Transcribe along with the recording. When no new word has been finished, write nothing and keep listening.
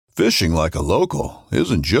Fishing like a local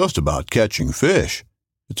isn't just about catching fish.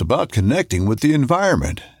 It's about connecting with the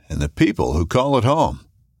environment and the people who call it home.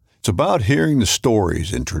 It's about hearing the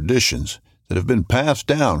stories and traditions that have been passed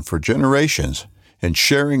down for generations and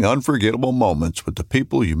sharing unforgettable moments with the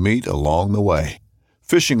people you meet along the way.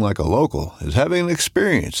 Fishing like a local is having an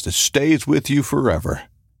experience that stays with you forever.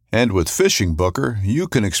 And with Fishing Booker, you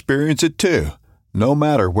can experience it too, no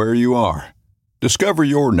matter where you are. Discover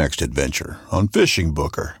your next adventure on Fishing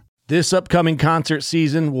Booker. This upcoming concert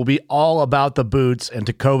season will be all about the boots, and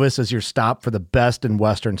Tecovas is your stop for the best in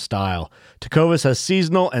Western style. Tecovas has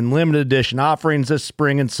seasonal and limited edition offerings this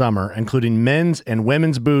spring and summer, including men's and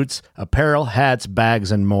women's boots, apparel, hats,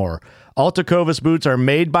 bags, and more. All Tecovas boots are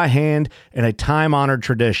made by hand in a time-honored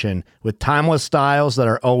tradition with timeless styles that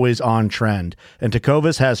are always on trend. And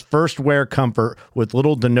Tecovas has first wear comfort with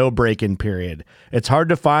little to no break-in period. It's hard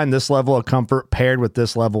to find this level of comfort paired with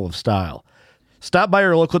this level of style. Stop by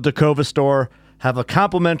your local Tecovas store, have a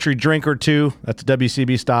complimentary drink or two, that's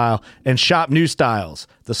WCB style, and shop new styles.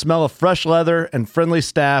 The smell of fresh leather and friendly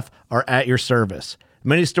staff are at your service.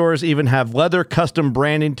 Many stores even have leather custom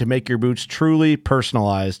branding to make your boots truly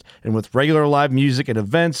personalized. And with regular live music and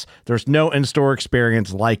events, there's no in-store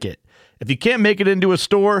experience like it. If you can't make it into a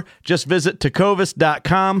store, just visit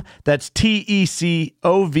tecovas.com. That's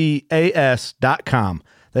TECOVAS.com.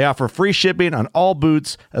 They offer free shipping on all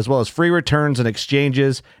boots, as well as free returns and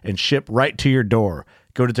exchanges, and ship right to your door.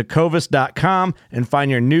 Go to tecovas.com and find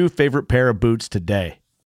your new favorite pair of boots today.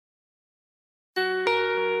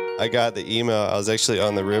 I got the email. I was actually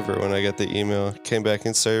on the river when I got the email. Came back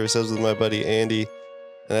in service. I was with my buddy Andy,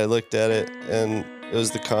 and I looked at it, and it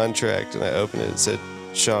was the contract, and I opened it. It said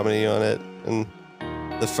Chamonix on it, and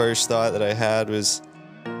the first thought that I had was,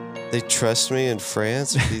 they trust me in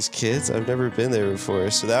France with these kids? I've never been there before.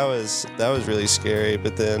 So that was really scary.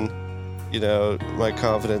 But then, you know, my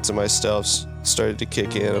confidence in myself started to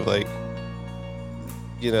kick in of like,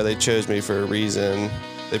 you know, they chose me for a reason.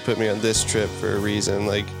 They put me on this trip for a reason.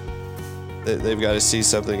 Like, they've got to see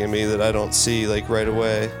something in me that I don't see, like, right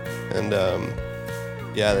away. And,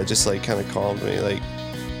 yeah, that just, like, kind of calmed me. Like,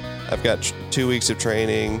 I've got 2 weeks of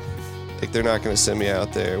training. Like, they're not going to send me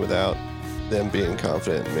out there without them being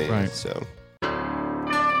confident in me. Right. So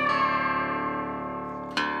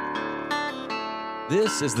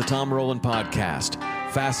this is the Tom Rowland Podcast.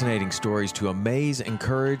 Fascinating stories to amaze,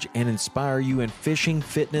 encourage, and inspire you in fishing,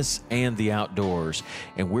 fitness, and the outdoors.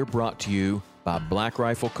 And we're brought to you by Black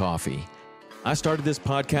Rifle Coffee. I started this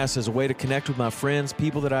podcast as a way to connect with my friends,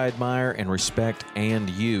 people that I admire and respect, and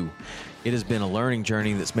you. It has been a learning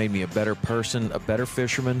journey that's made me a better person, a better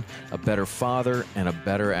fisherman, a better father, and a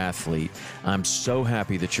better athlete. I'm so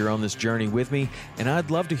happy that you're on this journey with me, and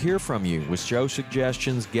I'd love to hear from you with show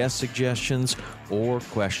suggestions, guest suggestions, or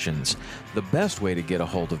questions. The best way to get a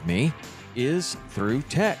hold of me is through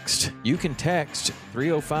text. You can text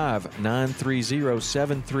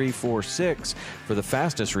 305-930-7346 for the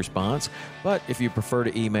fastest response, but if you prefer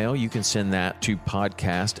to email, you can send that to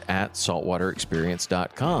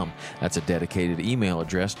podcast@saltwaterexperience.com. That's a dedicated email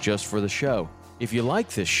address just for the show. If you like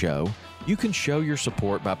this show, you can show your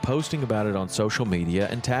support by posting about it on social media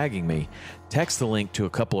and tagging me. Text the link to a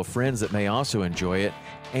couple of friends that may also enjoy it,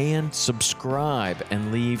 and subscribe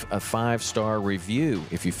and leave a 5-star review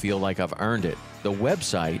if you feel like I've earned it. The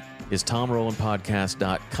website is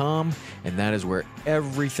TomRowlandPodcast.com, and that is where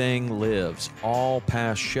everything lives. All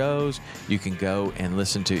past shows, you can go and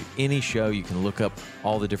listen to any show. You can look up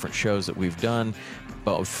all the different shows that we've done,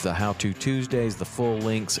 both the How To Tuesdays, the full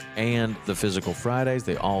links, and the physical Fridays.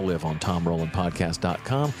 They all live on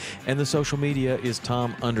TomRowlandPodcast.com. And the social media is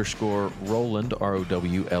Tom_Rowland,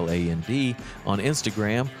 ROWLAND, on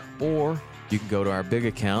Instagram, or you can go to our big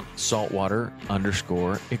account,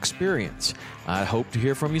 Saltwater_Experience. I hope to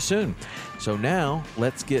hear from you soon. So now,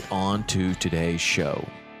 let's get on to today's show.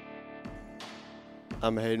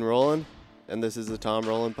 I'm Hayden Rowland, and this is the Tom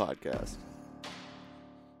Rowland Podcast.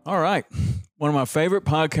 All right. One of my favorite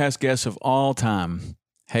podcast guests of all time,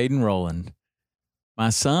 Hayden Rowland.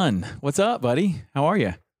 My son. What's up, buddy? How are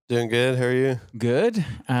you? Doing good. How are you? Good.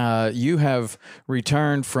 You have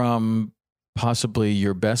returned from possibly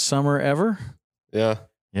your best summer ever? Yeah.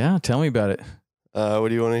 Yeah. Tell me about it. What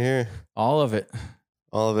do you want to hear? All of it.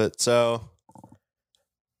 All of it. So,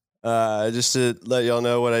 just to let y'all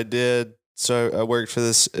know what I did. So I worked for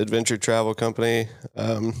this adventure travel company,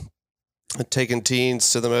 taking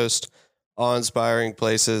teens to the most awe-inspiring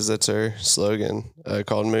places. That's our slogan,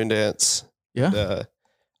 called Moondance. Yeah.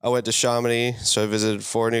 I went to Chamonix, so I visited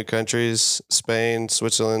 4 new countries: Spain,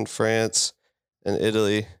 Switzerland, France, and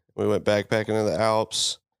Italy. We went backpacking in the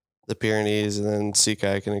Alps, the Pyrenees, and then sea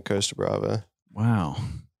kayaking in Costa Brava. Wow.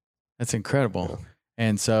 That's incredible. Yeah.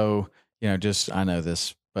 And so, I know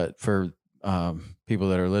this, but for people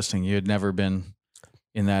that are listening, you had never been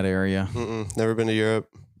in that area. Never been to Europe.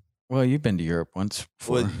 Well, you've been to Europe once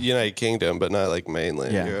before. Well, United Kingdom, but not like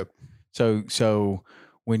mainland Europe. So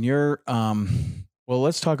when you're,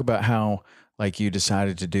 let's talk about how like you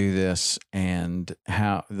decided to do this and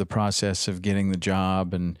how the process of getting the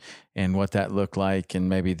job and what that looked like, and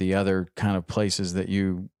maybe the other kind of places that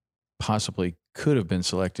you possibly could have been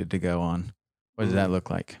selected to go on. What did that look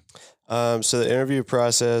like? So the interview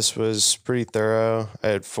process was pretty thorough. I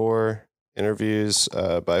had 4 interviews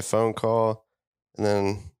by phone call, and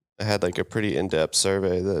then I had like a pretty in-depth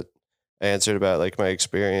survey that I answered about like my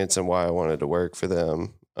experience and why I wanted to work for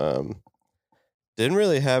them. Didn't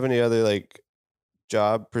really have any other like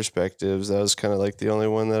job perspectives. That was kind of like the only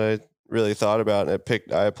one that I really thought about, and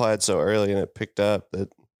I applied so early and it picked up that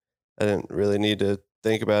I didn't really need to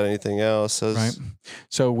think about anything else. Right.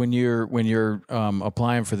 So when you're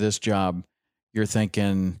applying for this job, you're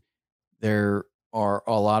thinking there are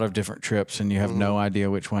a lot of different trips and you have no idea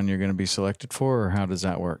which one you're going to be selected for, or how does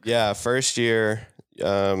that work? Yeah. First year, you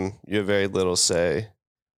have very little say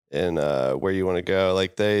in where you want to go.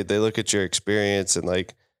 Like they look at your experience and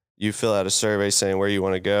like you fill out a survey saying where you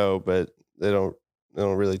want to go, but they don't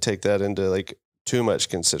really take that into like too much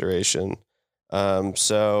consideration.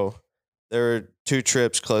 So there were 2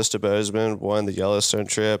 trips close to Bozeman, one the Yellowstone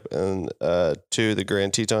trip and 2 the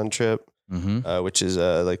Grand Teton trip, which is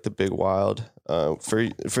like the big wild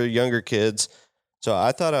for younger kids. So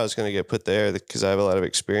I thought I was going to get put there because I have a lot of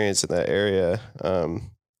experience in that area.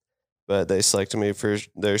 But they selected me for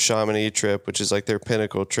their Chamonix trip, which is like their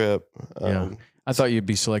pinnacle trip. I thought you'd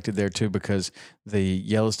be selected there too because the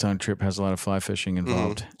Yellowstone trip has a lot of fly fishing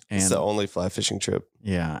involved. And it's the only fly fishing trip.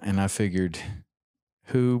 Yeah, and I figured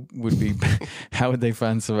who would be how would they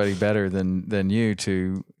find somebody better than you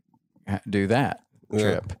to do that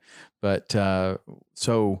trip? But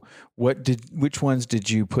so which ones did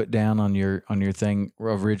you put down on your thing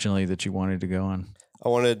originally that you wanted to go on? I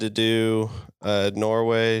wanted to do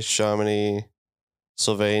Norway, Chamonix,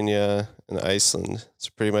 Slovenia, and Iceland. It's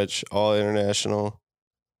pretty much all international,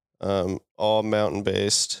 all mountain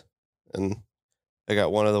based, and I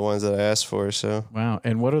got one of the ones that I asked for. So wow!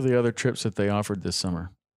 And what are the other trips that they offered this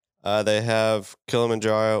summer? They have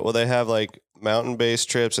Kilimanjaro. Well, they have like mountain based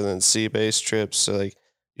trips and then sea based trips. So like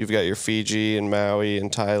you've got your Fiji and Maui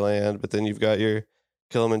and Thailand, but then you've got your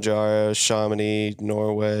Kilimanjaro, Chamonix,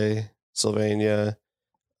 Norway, Slovenia.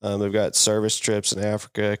 They've got service trips in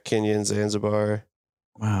Africa, Kenya, and Zanzibar.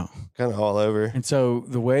 Wow. Kind of all over. And so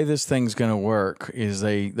the way this thing's going to work is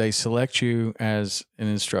they select you as an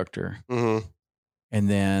instructor. Mm-hmm. And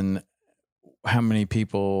then how many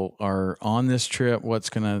people are on this trip? What's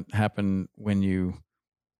going to happen when you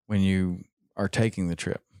are taking the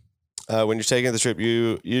trip? When you're taking the trip,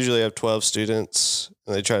 you usually have 12 students,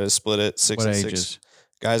 and they try to split it 6 and 6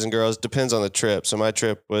 guys and girls. Depends on the trip. So my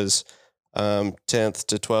trip was 10th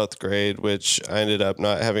to 12th grade, which I ended up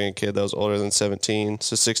not having a kid that was older than 17.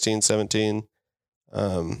 So 16, 17.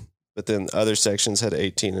 But then other sections had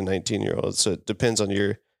 18 and 19-year-olds. So it depends on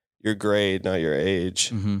your grade, not your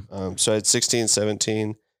age. Mm-hmm. So I had 16,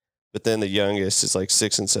 17, but then the youngest is like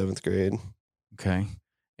 6th and 7th grade. Okay.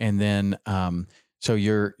 And then, so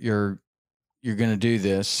you're going to do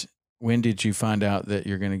this. When did you find out that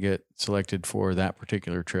you're going to get selected for that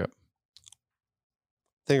particular trip?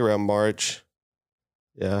 I think around March.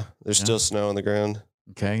 Yeah. There's still snow on the ground.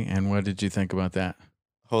 Okay. And what did you think about that?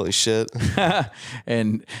 Holy shit.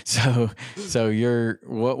 And so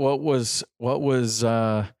what was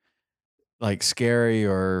like scary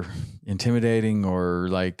or intimidating or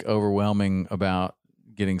like overwhelming about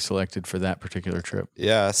getting selected for that particular trip?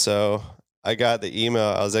 Yeah. So I got the email.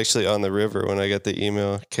 I was actually on the river when I got the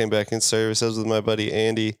email, came back in service. I was with my buddy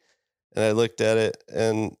Andy, and I looked at it,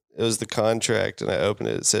 and it was the contract, and I opened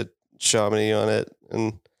it. It said Chamonix on it.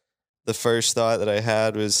 And the first thought that I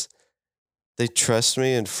had was, they trust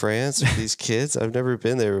me in France with these kids? I've never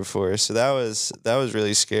been there before. So that was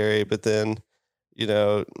really scary. But then,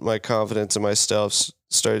 my confidence in myself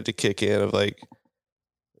started to kick in of like,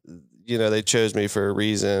 they chose me for a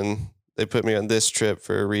reason. They put me on this trip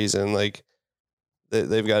for a reason. Like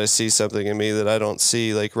they've got to see something in me that I don't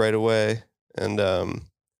see like right away. And,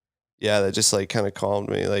 that just like kind of calmed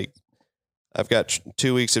me. Like I've got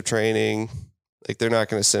 2 weeks of training. Like they're not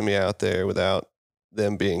going to send me out there without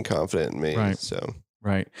them being confident in me. Right. So,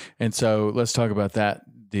 right. And so let's talk about that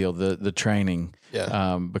deal, the training.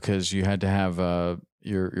 Yeah. Because you had to have,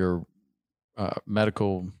 your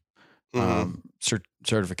medical,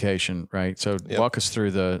 certification, right? So walk us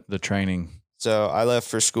through the training. So I left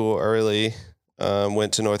for school early.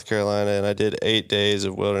 went to North Carolina, and I did 8 days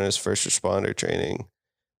of wilderness first responder training,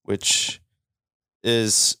 which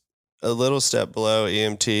is a little step below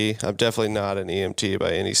EMT. I'm definitely not an EMT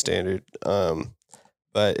by any standard,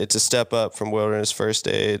 but it's a step up from wilderness first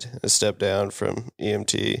aid, a step down from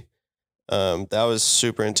EMT. That was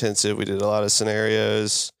super intensive. We did a lot of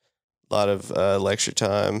scenarios, a lot of lecture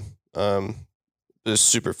time. It was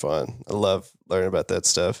super fun. I love learning about that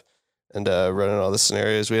stuff and running all the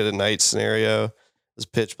scenarios. We had a night scenario. It was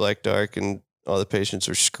pitch black dark, and all the patients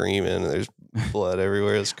were screaming, and there's blood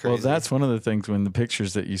everywhere. It was crazy. Well, that's one of the things when the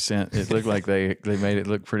pictures that you sent, it looked like they made it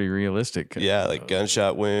look pretty realistic. Yeah, like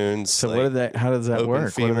gunshot wounds. So like how does that open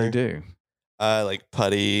work? femur. What do they do? Like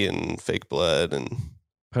putty and fake blood and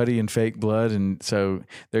Putty and fake blood, and so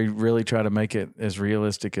they really try to make it as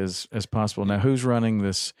realistic as possible. Now, who's running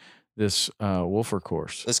this Wolfer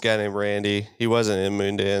course? this guy named Randy. He wasn't in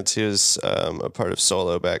Moondance. He was a part of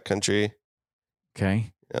Solo Backcountry.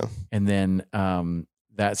 Okay. Yeah. And then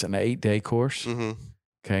that's an 8-day course. Mm-hmm.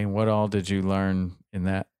 Okay. What all did you learn in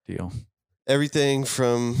that deal? Everything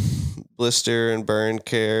from blister and burn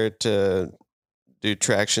care to do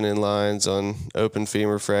traction in lines on open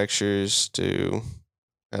femur fractures to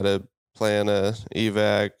how to plan a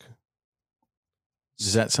evac.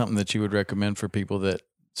 Is that something that you would recommend for people that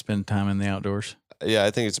spend time in the outdoors? Yeah,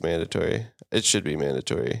 I think it's mandatory. It should be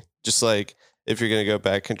mandatory. Just like if you're going to go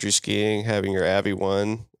backcountry skiing, having your AVI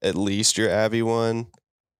 1, at least your AVI 1,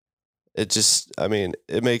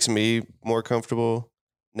 it makes me more comfortable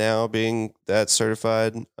now being that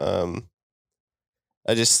certified.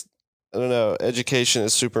 I don't know, education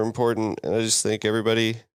is super important, and I just think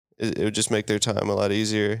everybody, it would just make their time a lot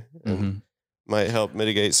easier and might help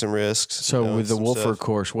mitigate some risks. So with the some Wolfer stuff.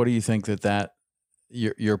 course, what do you think that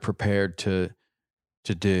you're prepared to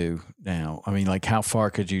do now? I mean, like how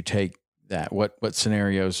far could you take that? What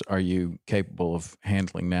scenarios are you capable of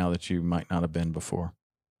handling now that you might not have been before?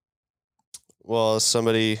 Well,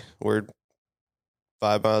 we're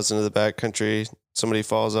 5 miles into the backcountry, somebody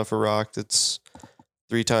falls off a rock that's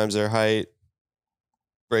 3 times their height,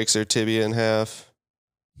 breaks their tibia in half,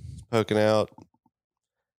 poking out.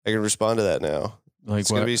 I can respond to that now. Like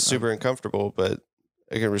It's going to be super uncomfortable, but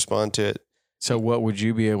I can respond to it. So what would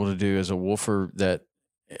you be able to do as a Wolfer that,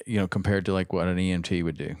 compared to like what an EMT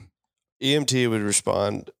would do? EMT would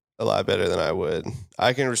respond a lot better than I would.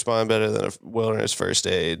 I can respond better than a wilderness first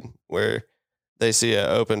aid, where they see an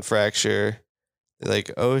open fracture, they're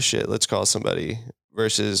like, oh shit, let's call somebody,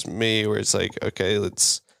 versus me where it's like, okay,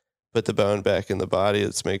 let's put the bone back in the body.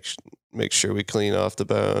 Let's make sure we clean off the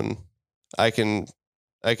bone. I can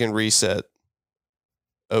reset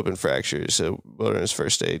open fractures. So wilderness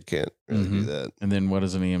first aid can't really do that. And then what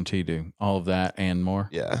does an EMT do? All of that and more?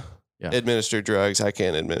 Yeah. Yeah. Administer drugs. I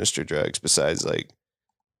can't administer drugs besides I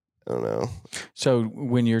don't know. So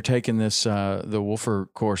when you're taking this, the Wolfer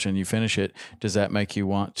course and you finish it, does that make you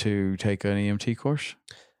want to take an EMT course?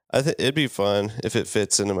 I think it'd be fun if it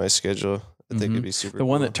fits into my schedule. I think it'd be super The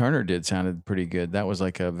one cool. that Turner did sounded pretty good. That was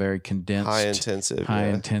like a very condensed, high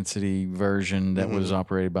intensity version that was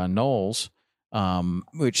operated by Knowles,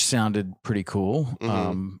 which sounded pretty cool.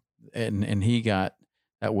 And he got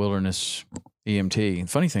that wilderness EMT. The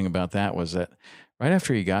funny thing about that was that right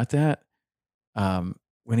after he got that,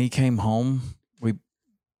 when he came home,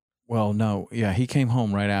 he came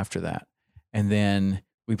home right after that. And then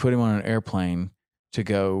we put him on an airplane to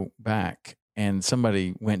go back, and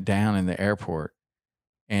somebody went down in the airport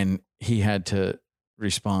and he had to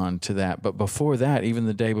respond to that. But before that, even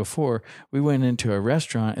the day before, we went into a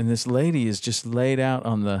restaurant and this lady is just laid out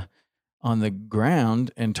on the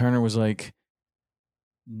ground, and Turner was like,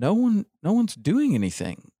 no one's doing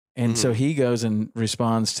anything. And so he goes and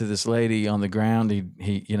responds to this lady on the ground.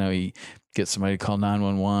 He gets somebody to call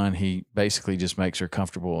 911. He basically just makes her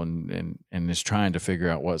comfortable and is trying to figure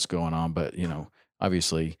out what's going on. But,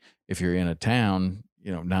 obviously if you're in a town,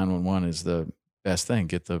 911 is the best thing.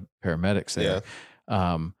 Get the paramedics there.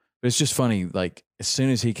 Yeah. But it's just funny. Like as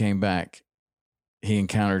soon as he came back, he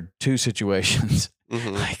encountered 2 situations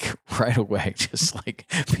like right away, just like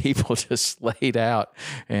people just laid out,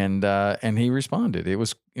 and he responded. It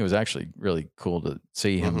was actually really cool to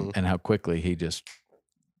see him and how quickly he just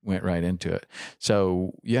went right into it.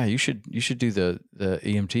 So yeah, you should do the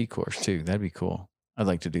EMT course too. That'd be cool. I'd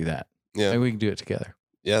like to do that. Yeah. Maybe we can do it together.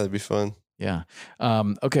 Yeah, that'd be fun. Yeah.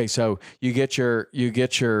 Okay. So you get your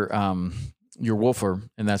Wolfer,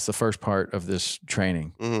 and that's the first part of this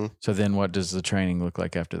training. So then what does the training look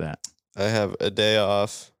like after that? I have a day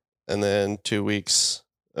off and then 2 weeks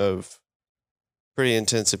of pretty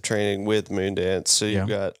intensive training with Moondance. So you've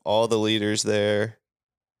got all the leaders there.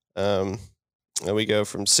 And we go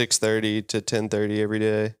from 6:30 to 10:30 every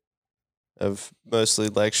day of mostly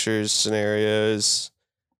lectures, scenarios,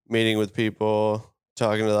 meeting with people,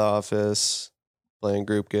 talking to the office, playing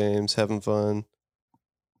group games, having fun.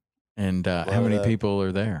 And how Love many that. people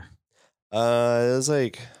are there? It was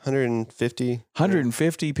like 150.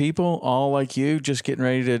 150 people, all like you, just getting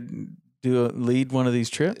ready to lead one of these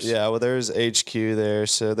trips? Yeah, well, there's HQ there,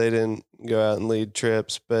 so they didn't go out and lead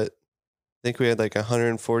trips, but I think we had like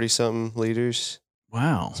 140 something leaders.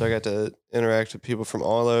 Wow. So I got to interact with people from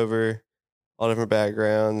all over, all different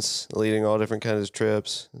backgrounds, leading all different kinds of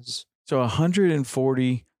trips. So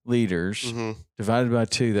 140 leaders Mm-hmm. divided by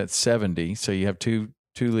 2, that's 70. So you have two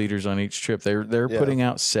leaders on each trip. They're Yeah. putting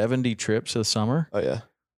out 70 trips a summer? Oh yeah.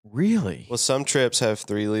 Really? Well, some trips have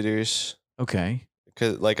 3 leaders. Okay.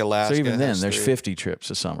 Because like Alaska. So even then, has there's 3. 50 trips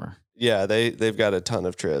a summer. Yeah, they've got a ton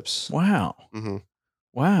of trips. Wow. Mm-hmm.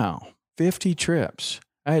 Wow. 50 trips.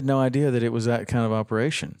 I had no idea that it was that kind of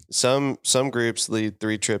operation. Some groups lead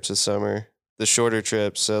 3 trips a summer. The shorter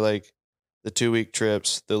trips, so like the 2-week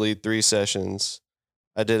trips, they'll lead 3 sessions.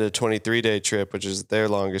 I did a 23-day trip, which is their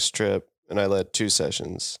longest trip, and I led 2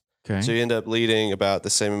 sessions. Okay. So you end up leading about the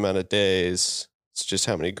same amount of days. It's just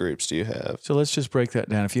how many groups do you have? So let's just break that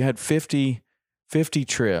down. If you had 50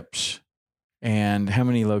 trips, and how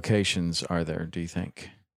many locations are there, do you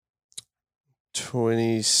think?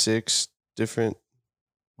 26 different,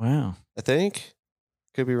 Wow. I think.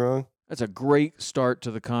 Could be wrong. That's a great start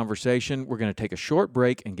to the conversation. We're going to take a short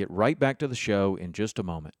break and get right back to the show in just a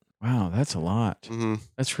moment. Wow, that's a lot. Mm-hmm.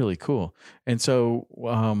 That's really cool. And so,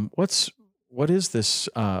 what is this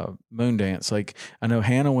moon dance? Like, I know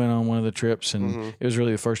Hannah went on one of the trips, and Mm-hmm. it was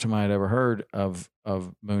really the first time I had ever heard of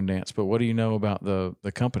moon dance. But what do you know about the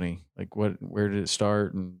company? Like, where did it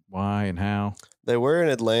start, and why, and how? They were in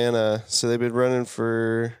Atlanta, so they've been running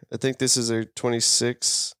for, I think this is their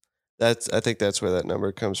 26th. I think that's where that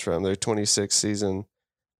number comes from. Their 26th season,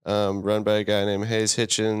 run by a guy named Hayes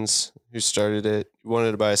Hitchens, who started it. He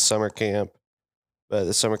wanted to buy a summer camp, but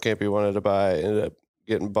the summer camp he wanted to buy ended up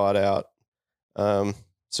getting bought out.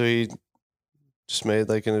 So he just made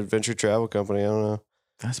like an adventure travel company. I don't know.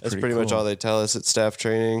 That's That's pretty pretty much cool. all they tell us at staff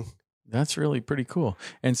training. That's really pretty cool.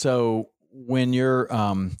 And so when you're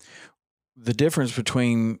the difference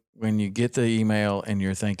between when you get the email and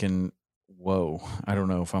you're thinking, whoa, I don't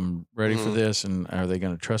know if I'm ready for Mhm. this, and are they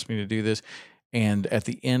going to trust me to do this? And at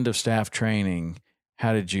the end of staff training,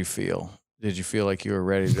 how did you feel? Did you feel like you were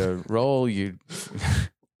ready to roll?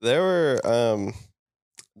 There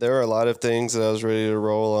were a lot of things that I was ready to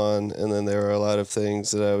roll on, and then there were a lot of things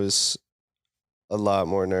that I was a lot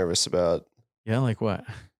more nervous about. Yeah, like what?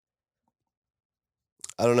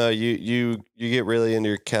 I don't know. You get really into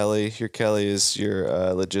your Kelly. Your Kelly is your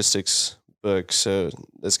logistics book, so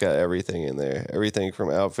it's got everything in there. Everything from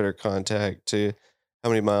outfitter contact to how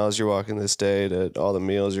many miles you're walking this day to all the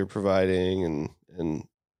meals you're providing, and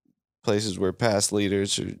places where past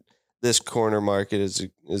leaders are. This corner market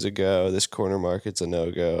is a go. This corner market's a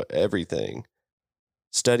no go. Everything.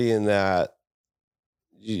 Studying that,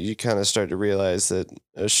 you kind of start to realize that,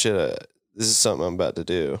 oh shit, this is something I'm about to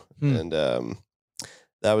do, and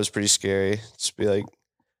that was pretty scary. Just be like,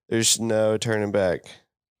 there's no turning back.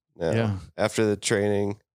 No. Yeah. After the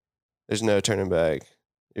training, there's no turning back.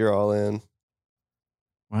 You're all in.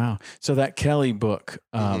 Wow. So that Kelly book,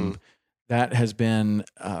 Mhm. that has been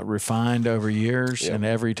refined over years. Yep. And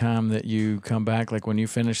every time that you come back, like when you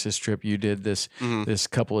finished this trip, you did this Mhm. this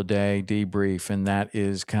couple of day debrief, and that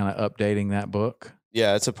is kind of updating that book.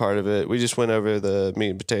 Yeah, it's a part of it. We just went over the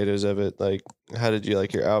meat and potatoes of it. Like, how did you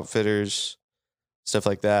like your outfitters, stuff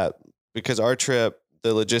like that. Because our trip,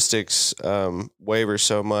 the logistics waver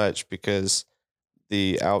so much because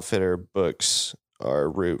the outfitter books our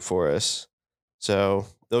route for us. So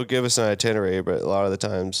they'll give us an itinerary, but a lot of the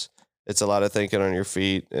times it's a lot of thinking on your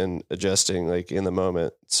feet and adjusting like in the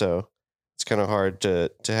moment. So it's kind of hard to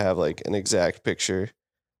have like an exact picture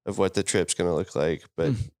of what the trip's going to look like.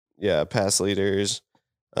 But yeah, past leaders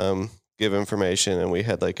give information, and we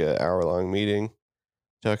had like an hour-long meeting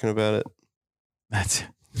talking about it. That's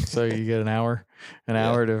so you get an hour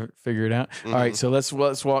Yeah. to figure it out. All right, so let's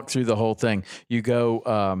walk through the whole thing. You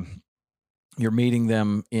go, you're meeting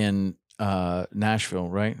them in Nashville,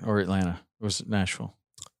 right, or Atlanta? It was Nashville.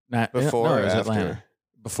 Before no, or it was after? Atlanta.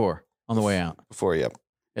 Before, on the way out, Before, yep.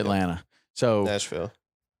 Atlanta. So Nashville.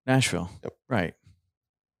 Nashville, Yep. right?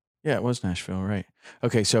 Yeah, it was Nashville, right?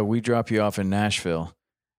 Okay, so we drop you off in Nashville,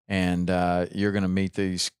 and you're going to meet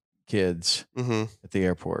these kids Mm-hmm. at the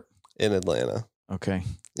airport. In Atlanta. Okay.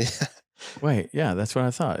 Yeah. Wait, yeah, that's what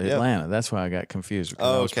I thought. Yep. Atlanta. That's why I got confused. Because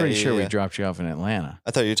Oh, I was okay, pretty sure we yeah. dropped you off in Atlanta.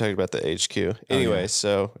 I thought you were talking about the HQ. Anyway, yeah.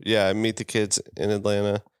 so yeah, I meet the kids in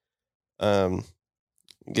Atlanta.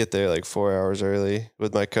 Get there like 4 hours early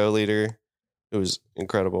with my co-leader. It was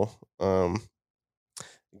incredible.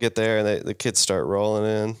 Get there and the kids start rolling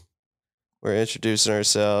in. We're introducing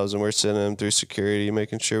ourselves and we're sending them through security,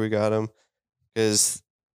 making sure we got them. Because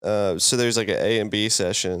so there's like an A and B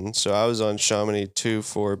session. So I was on Chamonix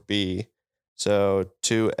 2-4B. So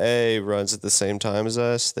 2A runs at the same time as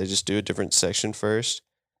us. They just do a different section first.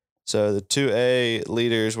 So the 2A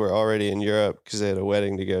leaders were already in Europe because they had a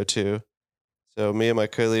wedding to go to. So me and my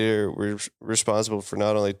co-leader were responsible for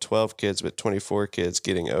not only 12 kids, but 24 kids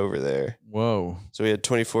getting over there. Whoa. So we had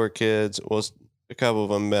 24 kids. Well, a couple of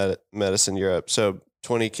them met us in Europe. So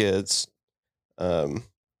 20 kids in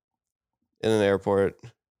an airport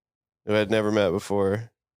who I'd never met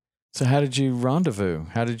before. So how did you rendezvous?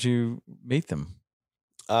 How did you meet them?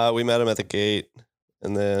 We met them at the gate,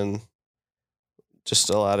 and then just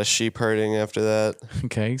a lot of sheep herding after that.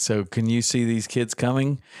 Okay, so can you see these kids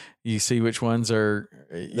coming? You see which ones are...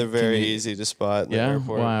 They're very easy to spot in the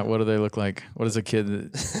airport. Why? What do they look like? What is a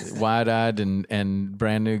kid wide-eyed and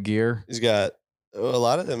brand new gear? He's got... A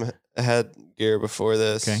lot of them had gear before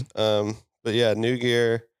this. Okay. But yeah, new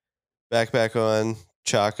gear, backpack on,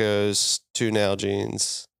 Chacos, 2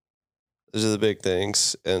 Nalgene's. Those are the big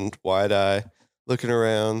things. And wide eye, looking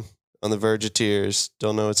around on the verge of tears,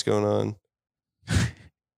 don't know what's going on.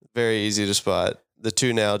 Very easy to spot. The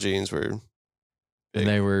 2 Nalgene's were big. And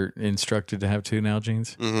they were instructed to have 2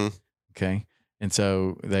 Nalgene's? Mm-hmm. Okay. And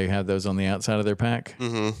so they have those on the outside of their pack?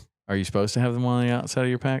 Mm-hmm. Are you supposed to have them on the outside of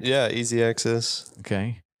your pack? Yeah, easy access.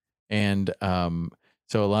 Okay. And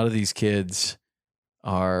so a lot of these kids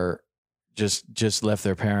are just left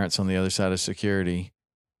their parents on the other side of security,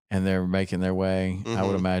 and they're making their way. I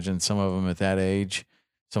would Mhm. imagine some of them at that age,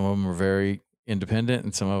 some of them are very independent,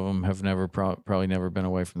 and some of them have never probably never been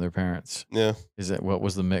away from their parents. Yeah. What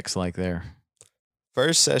was the mix like there?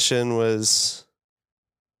 First session was,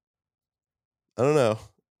 I don't know.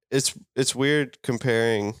 It's weird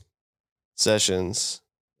comparing sessions.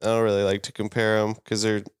 I don't really like to compare them because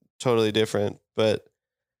they're totally different, but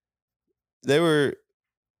they were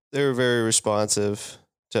very responsive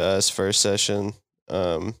to us first session.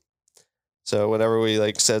 So whenever we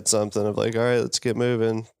like said something of like, all right, let's get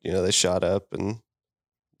moving, they shot up and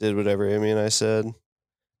did whatever Amy and I said.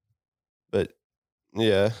 But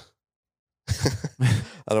yeah, I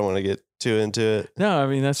don't want to get too into it. No, I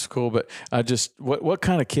mean, that's cool. But what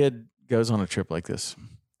kind of kid goes on a trip like this?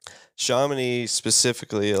 Chamonix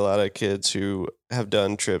specifically, a lot of kids who have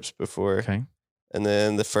done trips before. Okay. And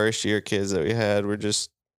then the first year kids that we had were just,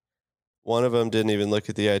 one of them didn't even look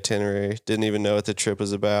at the itinerary, didn't even know what the trip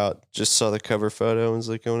was about, just saw the cover photo and was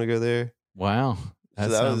like, I want to go there. Wow. That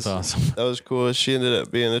So sounds awesome. That was cool. She ended up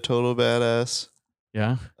being a total badass.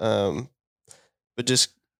 Yeah. But just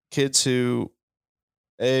kids who,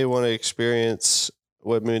 want to experience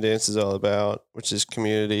what Moondance is all about, which is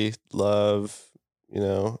community, love,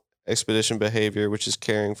 expedition behavior, which is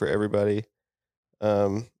caring for everybody.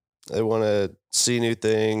 They want to see new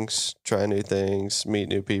things, try new things, meet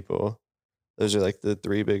new people. Those are like the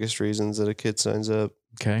 3 biggest reasons that a kid signs up.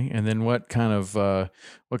 Okay. And then what kind of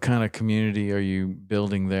community are you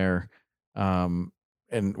building there? And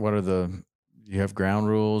what are you have ground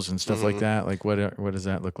rules and stuff like Mhm. that? Like what does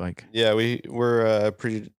that look like? Yeah, we're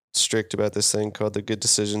pretty strict about this thing called the Good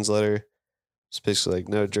Decisions Letter. It's basically like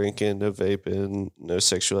no drinking, no vaping, no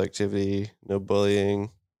sexual activity, no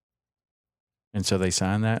bullying. And so they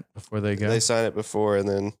sign that before they go? They sign it before, and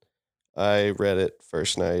then I read it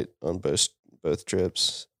first night on both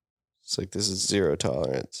trips. It's like, this is 0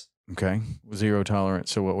 tolerance. Okay. 0 tolerance.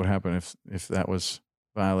 So what would happen if that was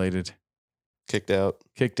violated? Kicked out.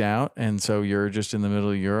 Kicked out. And so you're just in the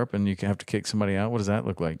middle of Europe and you have to kick somebody out. What does that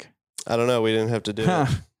look like? I don't know. We didn't have to do it,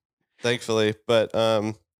 thankfully. But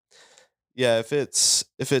yeah, if it's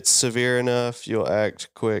severe enough, you'll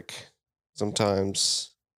act quick. Sometimes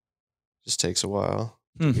just takes a while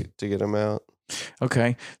to get them out.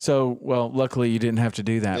 Okay. So, well, luckily you didn't have to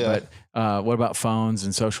do that. Yeah. But what about phones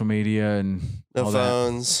and social media and No all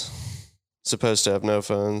phones. Supposed to have no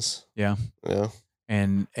phones. that? Yeah. Yeah.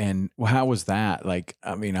 And how was that? Like,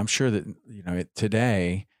 I mean, I'm sure that,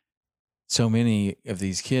 today, so many of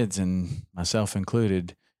these kids, and myself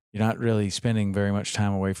included, you're not really spending very much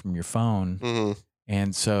time away from your phone. Mm-hmm.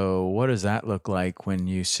 And so what does that look like when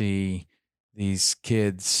you see these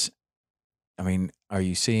kids? I mean, are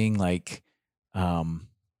you seeing like addictive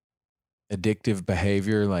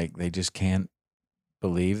behavior? Like they just can't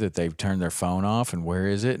believe that they've turned their phone off, and where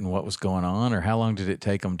is it and what was going on? Or how long did it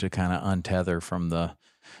take them to kind of untether from the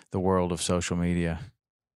world of social media?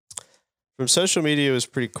 From social media, it was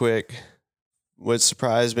pretty quick. What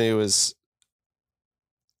surprised me was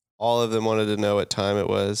all of them wanted to know what time it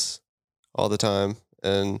was all the time.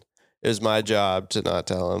 And it was my job to not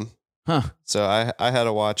tell them. Huh. So I had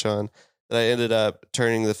a watch on, and I ended up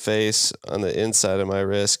turning the face on the inside of my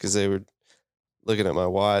wrist because they were looking at my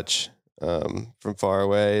watch from far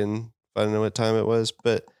away and finding out what time it was.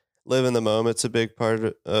 But live in the moment's a big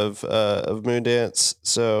part of Moondance.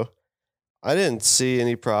 So I didn't see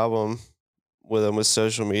any problem with them with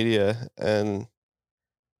social media. And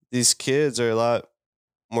these kids are a lot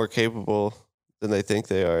more capable than they think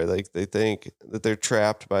they are. Like, they think that they're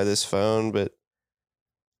trapped by this phone, but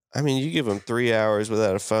I mean, you give them 3 hours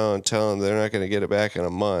without a phone, tell them they're not going to get it back in a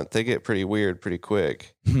month. They get pretty weird pretty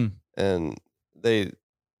quick. And I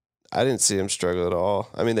didn't see them struggle at all.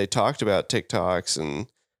 I mean, they talked about TikToks and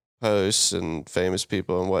posts and famous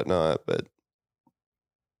people and whatnot, but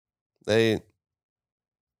I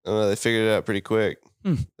don't know, they figured it out pretty quick.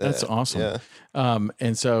 That's awesome. Yeah.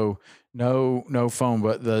 And so no phone,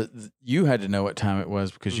 but you had to know what time it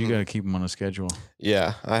was because you got to keep them on a schedule.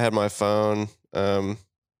 Yeah, I had my phone, but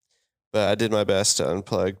I did my best to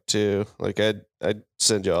unplug too. Like, I'd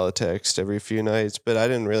send you all a text every few nights, but I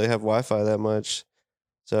didn't really have Wi-Fi that much.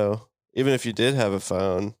 So even if you did have a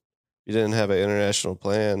phone, you didn't have an international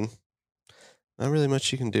plan, not really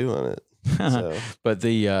much you can do on it. So. But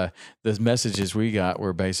the messages we got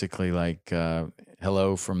were basically like,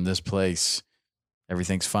 hello from this place.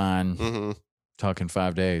 Everything's fine. Talking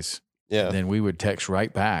 5 days. Yeah. And then we would text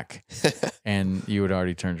right back and you had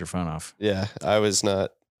already turned your phone off. Yeah. I was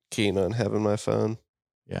not keen on having my phone.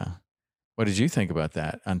 Yeah. What did you think about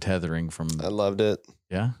that? Untethering from. I loved it.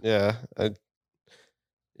 Yeah. Yeah.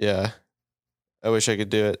 I wish I could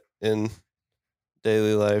do it in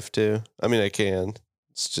daily life too. I mean, I can.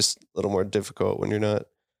 It's just a little more difficult when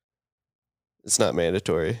it's not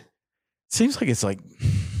mandatory. Seems like it's like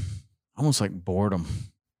almost like boredom.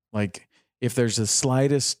 Like if there's the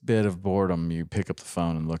slightest bit of boredom, you pick up the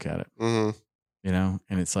phone and look at it, you know?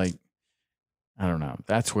 And it's like, I don't know.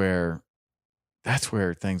 That's where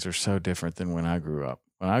things are so different than when I grew up.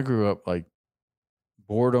 When I grew up, like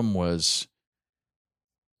boredom was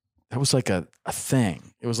like a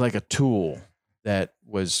thing. It was like a tool that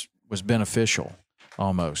was beneficial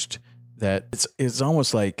almost. That it's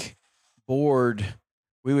almost like bored.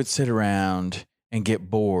 We would sit around and get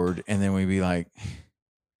bored, and then we'd be like,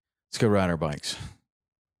 let's go ride our bikes.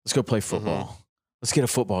 Let's go play football. Let's get a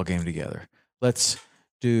football game together. Let's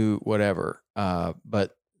do whatever.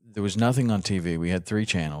 But there was nothing on TV. We had 3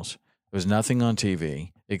 channels. There was nothing on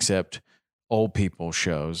TV except old people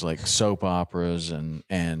shows like soap operas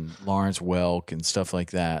and Lawrence Welk and stuff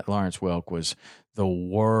like that. Lawrence Welk was the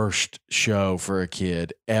worst show for a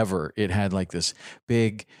kid ever. It had like this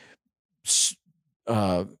big,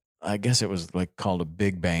 I guess it was like called a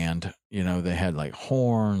big band. You know, they had like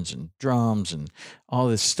horns and drums and all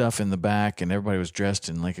this stuff in the back, and everybody was dressed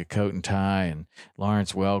in like a coat and tie, and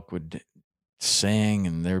Lawrence Welk would sing,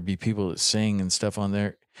 and there would be people that sing and stuff on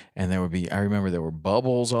there. And I remember there were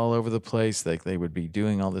bubbles all over the place. Like they would be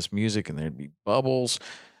doing all this music and there'd be bubbles.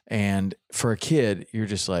 And for a kid, you're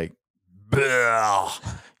just like, you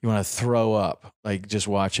want to throw up, like just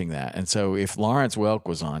watching that. And so if Lawrence Welk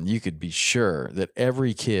was on, you could be sure that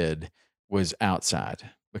every kid was outside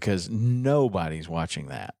because nobody's watching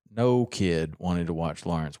that. No kid wanted to watch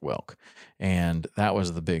Lawrence Welk. And that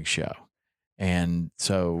was the big show. And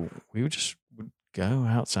so we would go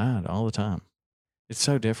outside all the time. It's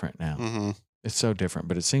so different now. It's so different,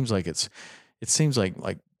 but it seems like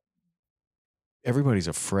like everybody's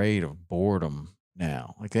afraid of boredom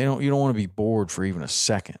now. Like you don't want to be bored for even a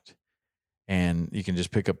second. And you can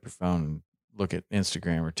just pick up your phone and look at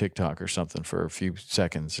Instagram or TikTok or something for a few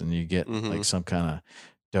seconds and you get like some kind of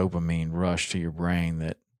dopamine rush to your brain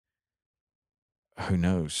that who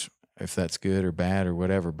knows if that's good or bad or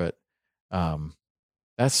whatever, but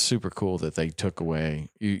that's super cool that they took away,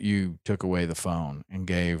 you took away the phone and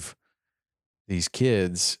gave these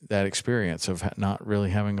kids that experience of not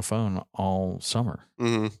really having a phone all summer.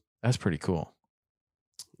 That's pretty cool.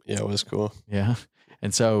 Yeah, it was cool. Yeah.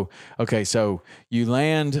 And so, okay, so you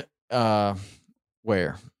land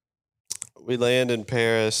where? We land in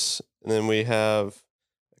Paris, and then we have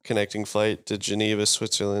a connecting flight to Geneva,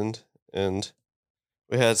 Switzerland, and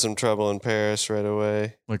we had some trouble in Paris right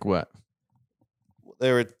away. Like what?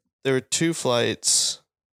 There were 2 flights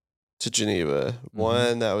to Geneva.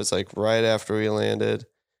 One that was like right after we landed,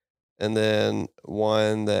 and then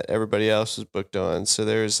one that everybody else was booked on. So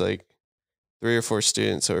there was like 3 or 4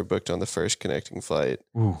 students that were booked on the first connecting flight.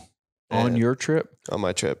 Ooh. On And- your trip? On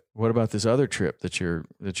my trip. What about this other trip that you're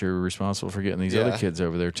responsible for getting these other Yeah. kids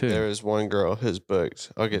over there too? There was one girl who's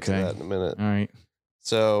booked. I'll get to Okay. that in a minute. All right.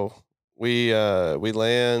 So we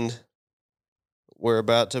land. We're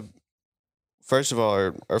about to. First of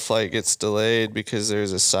all, our flight gets delayed because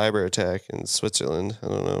there's a cyber attack in Switzerland. I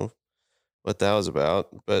don't know what that was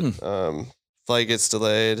about, but flight gets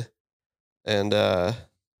delayed, and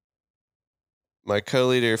my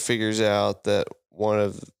co-leader figures out that one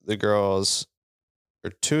of the girls,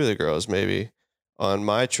 or 2 of the girls maybe, on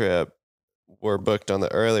my trip were booked on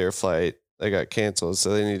the earlier flight. They got canceled,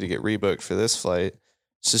 so they need to get rebooked for this flight.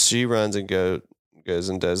 So she runs and goes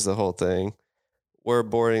and does the whole thing. We're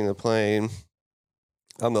boarding the plane.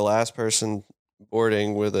 I'm the last person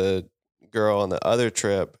boarding with a girl on the other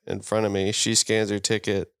trip in front of me. She scans her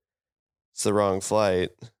ticket. It's the wrong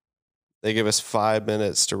flight. They give us 5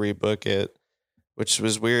 minutes to rebook it, which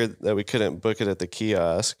was weird that we couldn't book it at the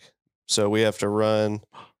kiosk. So we have to run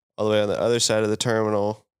all the way on the other side of the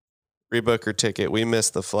terminal, rebook her ticket. We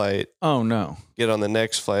missed the flight. Oh no. Get on the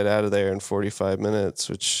next flight out of there in 45 minutes,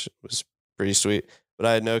 which was pretty sweet. But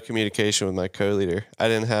I had no communication with my co-leader. I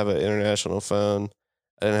didn't have an international phone.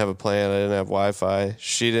 I didn't have a plan. I didn't have Wi-Fi.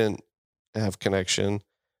 She didn't have connection.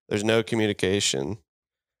 There's no communication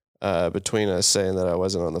between us saying that I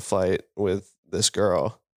wasn't on the flight with this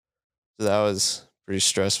girl. So that was pretty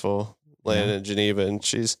stressful. Landed in Geneva, and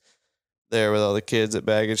she's there with all the kids at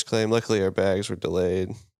baggage claim. Luckily, our bags were delayed.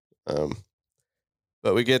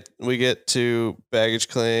 But we get to baggage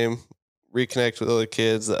claim, reconnect with all the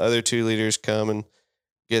kids. The other 2 leaders come and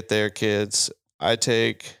get their kids. I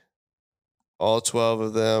take all 12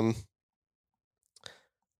 of them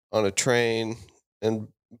on a train and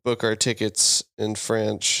book our tickets in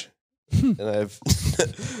French. And I've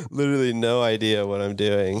literally no idea what I'm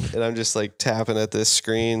doing. And I'm just like tapping at this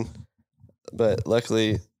screen. But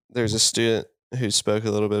luckily, there's a student who spoke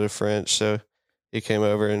a little bit of French. So he came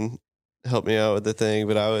over and helped me out with the thing.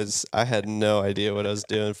 But I had no idea what I was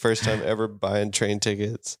doing. First time ever buying train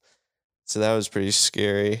tickets. So that was pretty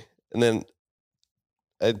scary. And then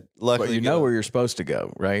luckily, But you know where you're supposed to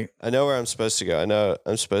go, right? I know where I'm supposed to go. I know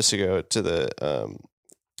I'm supposed to go to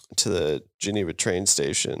the Geneva train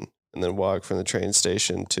station and then walk from the train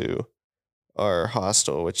station to our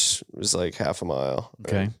hostel, which was like half a mile.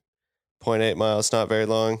 Okay. 0.8 miles, not very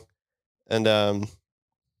long. And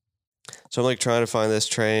so I'm like trying to find this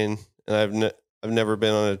train, and I've never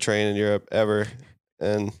been on a train in Europe ever.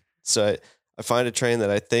 And so I find a train that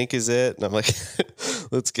I think is it, and I'm like,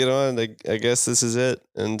 let's get on. I guess this is it.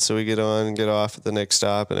 And so we get on and get off at the next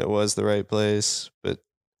stop, and it was the right place. But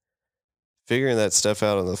figuring that stuff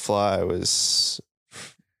out on the fly was,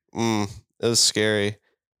 it was scary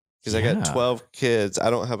because I got 12 kids. I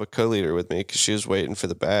don't have a co-leader with me because she was waiting for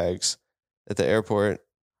the bags at the airport.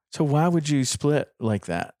 So why would you split like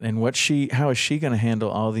that? And how is she going to handle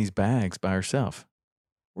all these bags by herself?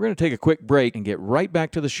 We're going to take a quick break and get right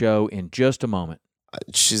back to the show in just a moment.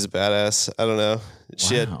 She's a badass. I don't know.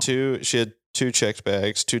 She Wow. had two checked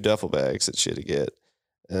bags, 2 duffel bags that she had to get.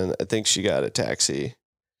 And I think she got a taxi.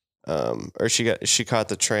 Or she caught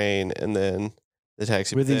the train and then the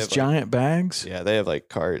taxi. With they these have, giant bags? Yeah, they have like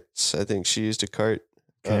carts. I think she used a cart.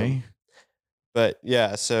 Okay. But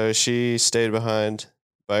yeah, so she stayed behind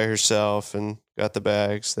by herself and got the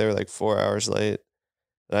bags. They were like 4 hours late.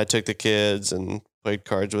 And I took the kids and played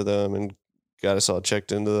cards with them and got us all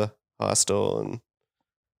checked into the hostel. And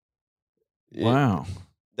Wow.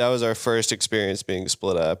 that was our first experience being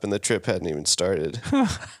split up, and the trip hadn't even started.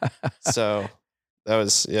 So that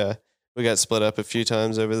was, we got split up a few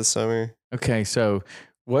times over the summer. Okay, so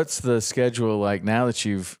what's the schedule like now that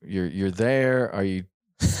you're there? Are you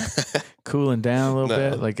cooling down a little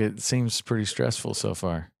No. bit? Like it seems pretty stressful so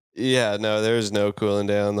far. Yeah, no, there was no cooling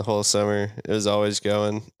down the whole summer. It was always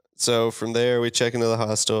going. So from there, we check into the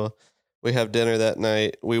hostel. We have dinner that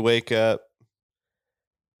night. We wake up,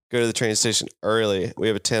 go to the train station early. We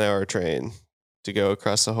have a 10-hour train to go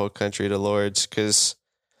across the whole country to Lourdes.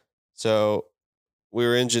 So we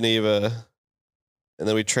were in Geneva, and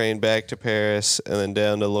then we trained back to Paris and then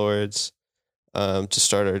down to Lourdes to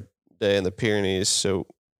start our day in the Pyrenees. So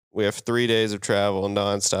we have 3 days of travel,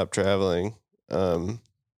 nonstop traveling,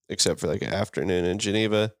 except for like an afternoon in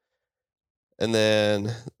Geneva. And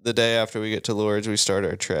then the day after we get to Lourdes, we start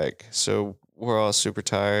our trek. So we're all super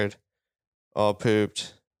tired, all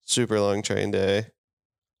pooped, super long train day.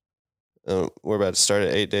 We're about to start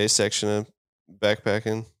an 8-day section of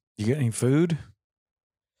backpacking. You get any food?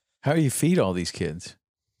 How do you feed all these kids?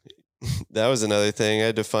 That was another thing. I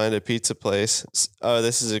had to find a pizza place. Oh,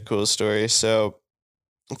 this is a cool story. So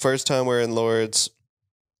first time we're in Lourdes,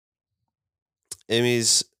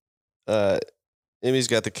 Amy's got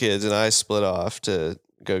the kids, and I split off to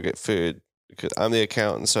go get food because I'm the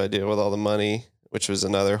accountant, so I deal with all the money, which was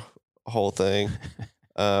another whole thing.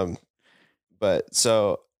 But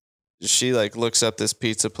so she like looks up this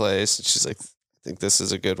pizza place, and she's like, "I think this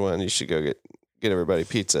is a good one. You should go get everybody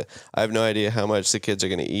pizza." I have no idea how much the kids are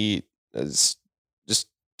going to eat. It's just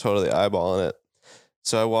totally eyeballing it.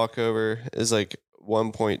 So I walk over. It's like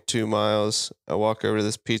 1.2 miles. I walk over to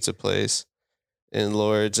this pizza place in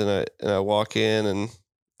Lourdes, and I walk in and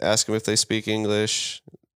ask them if they speak English.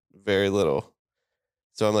 Very little.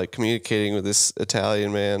 So I'm like communicating with this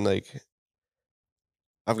Italian man, like,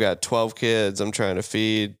 I've got 12 kids I'm trying to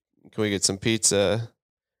feed. Can we get some pizza?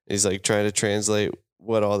 He's like trying to translate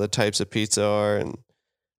what all the types of pizza are. And,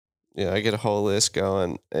 I get a whole list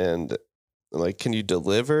going, and I'm like, can you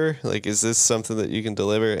deliver? Like, is this something that you can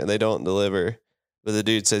deliver? And they don't deliver. But the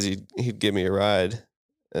dude says he'd give me a ride.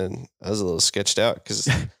 And I was a little sketched out because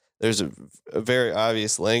there's a very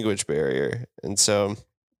obvious language barrier. And so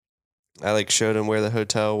I like showed him where the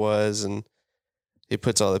hotel was, and he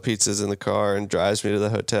puts all the pizzas in the car and drives me to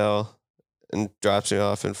the hotel and drops me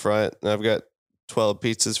off in front. And I've got 12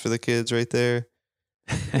 pizzas for the kids right there.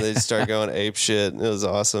 And they start going ape shit. And it was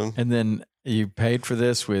awesome. And then you paid for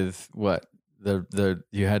this with what?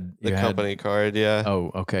 You had company card. Yeah.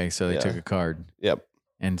 Oh, okay. So they took a card. Yep.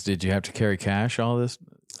 And did you have to carry cash all this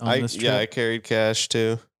on this trip? Yeah, I carried cash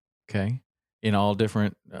too. Okay. In all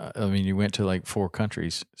different, you went to like 4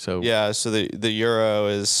 countries. So yeah, so the euro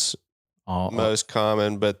is most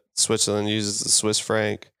common, but Switzerland uses the Swiss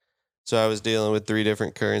franc. So I was dealing with 3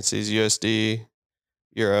 different currencies: USD,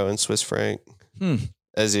 euro, and Swiss franc.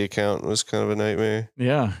 As the accountant was kind of a nightmare.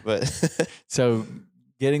 Yeah. But so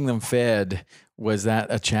getting them fed, was that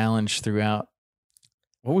a challenge throughout?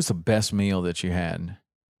 What was the best meal that you had?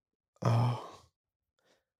 Oh,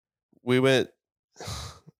 we went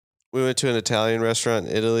to an Italian restaurant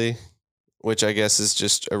in Italy, which I guess is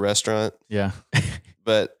just a restaurant. Yeah.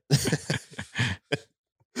 But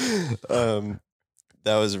that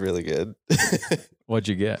was really good. What'd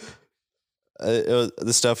you get?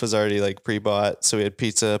 The stuff was already like pre-bought. So we had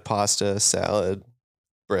pizza, pasta, salad,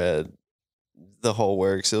 bread, the whole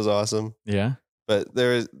works. It was awesome. Yeah. But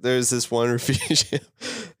there's this one refugee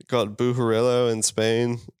called Bujarillo in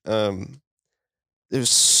Spain. It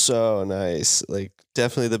was so nice. Like,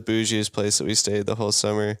 definitely the bougiest place that we stayed the whole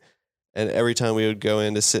summer. And every time we would go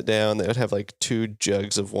in to sit down, they would have like 2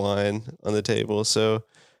 jugs of wine on the table. So,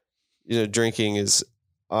 drinking is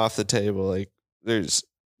off the table. Like, there's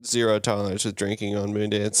zero tolerance with drinking on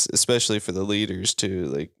Moondance, especially for the leaders too.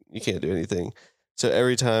 Like, you can't do anything. So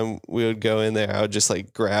every time we would go in there, I would just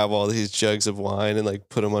like grab all these jugs of wine and like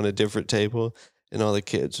put them on a different table. And all the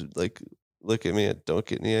kids would like look at me and don't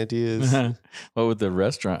get any ideas. What would the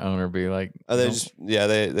restaurant owner be like? Oh, they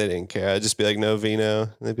didn't care. I'd just be like, no vino.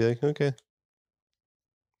 And they'd be like, okay.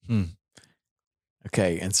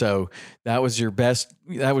 Okay. And so that was your best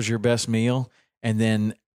meal. And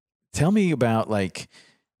then tell me about like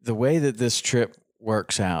the way that this trip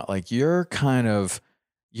works out. Like, you're the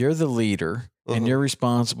leader, and you're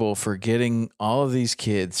responsible for getting all of these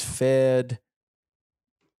kids fed,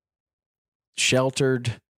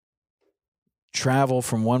 sheltered, travel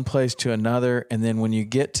from one place to another. And then when you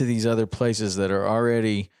get to these other places that are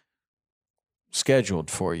already scheduled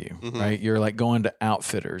for you, right? You're like going to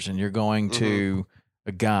Outfitters, and you're going to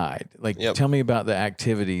a guide. Like, tell me about the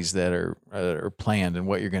activities that are planned and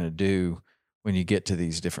what you're going to do when you get to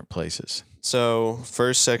these different places. So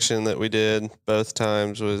first section that we did both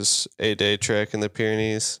times was 8-day trek in the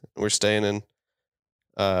Pyrenees. We're staying in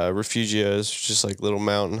refugios, just like little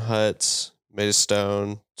mountain huts made of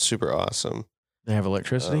stone. Super awesome. They have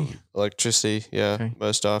electricity? Electricity, yeah, okay.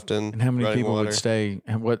 Most often. And how many people would stay?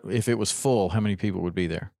 And what if it was full? How many people would be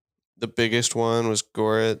there? The biggest one was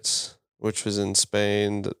Goritz, which was in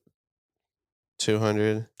Spain.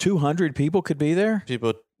 200. 200 people could be there?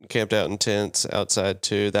 People camped out in tents outside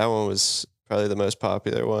too. That one was probably the most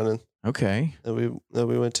popular one. Okay. That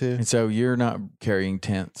we went to. And so you're not carrying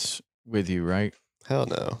tents with you, right? Hell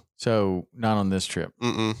no. So not on this trip.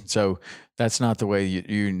 So that's not the way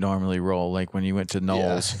you normally roll. Like when you went to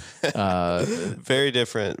Knowles. Yeah. Very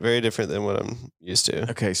different than what I'm used to.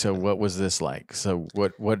 Okay. So what was this like? So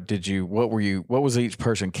what was each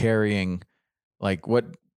person carrying? Like, what,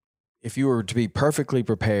 if you were to be perfectly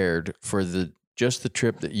prepared for just the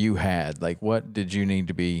trip that you had, like what did you need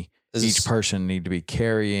to be, each person need to be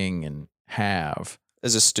carrying and have?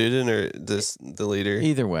 As a student or the leader?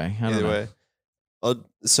 Either way. Either way.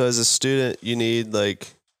 So as a student, you need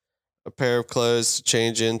like a pair of clothes to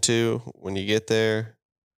change into when you get there.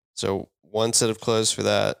 So one set of clothes for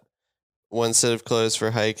that, one set of clothes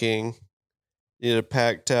for hiking. You need a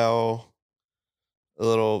pack towel, a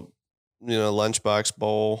little, lunchbox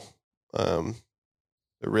bowl.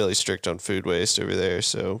 They're really strict on food waste over there,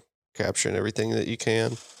 so capturing everything that you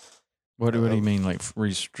can. What do you mean, like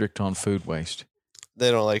restrict on food waste?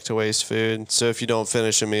 They don't like to waste food, so if you don't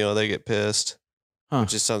finish a meal, they get pissed. Huh.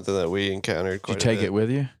 Which is something that we encountered quite Did you take it with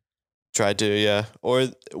you? Tried to, yeah. Or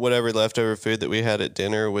whatever leftover food that we had at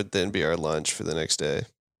dinner would then be our lunch for the next day.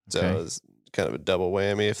 So Okay. it was kind of a double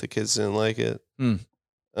whammy if the kids didn't like it.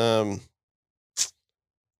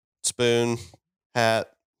 Spoon,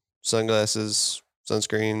 hat, sunglasses,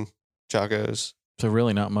 sunscreen, chacos. So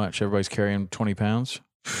really not much. Everybody's carrying 20 pounds.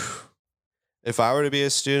 If I were to be a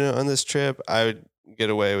student on this trip, I would get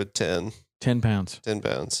away with 10 pounds. 10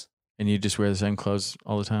 pounds. And you just wear the same clothes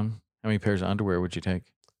all the time? How many pairs of underwear would you take?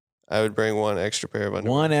 I would bring one extra pair of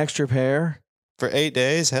underwear. One extra pair? For 8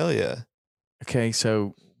 days? Hell yeah. Okay,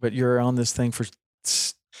 so, but you're on this thing for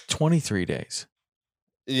 23 days.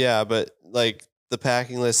 Yeah, but like the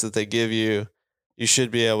packing list that they give you, you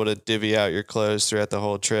should be able to divvy out your clothes throughout the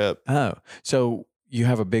whole trip. Oh, so you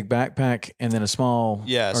have a big backpack and then a small,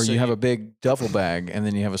 Yeah, or so you have a big duffel bag and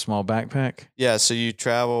then you have a small backpack? Yeah, so you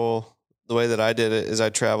travel, the way that I did it is I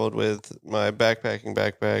traveled with my backpacking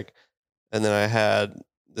backpack, and then I had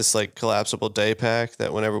this like collapsible day pack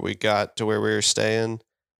that whenever we got to where we were staying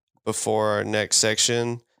before our next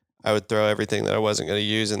section, I would throw everything that I wasn't going to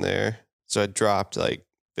use in there. So I dropped like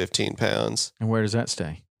 15 pounds And where does that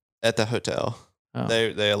stay? at the hotel. Oh.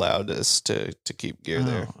 They allowed us to keep gear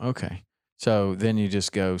there. Oh, okay. So then you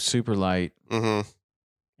just go super light Mm-hmm.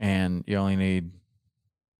 and you only need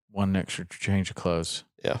one extra change of clothes.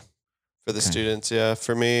 For the Okay. students, yeah.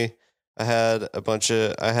 For me, I had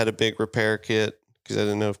a big repair kit because I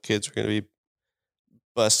didn't know if kids were going to be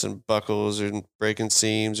busting buckles or breaking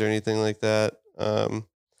seams or anything like that.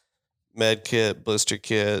 Med kit, blister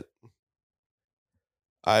kit,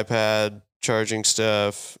 iPad, charging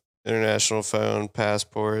stuff, international phone,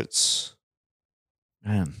 passports,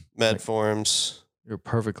 Man, med Like- forms. you're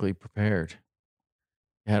perfectly prepared.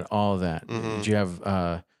 You had all of that. Mhm. Did you have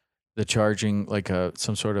the charging, like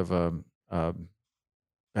some sort of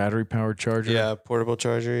battery powered charger? Yeah, portable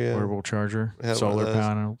charger. Yeah, Portable charger, I had one of solar those.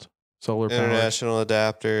 paneled, solar powered. international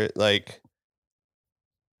adapter. Like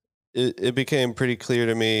it became pretty clear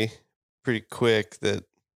to me pretty quick that,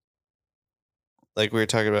 like we were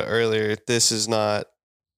talking about earlier, this is not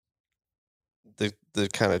the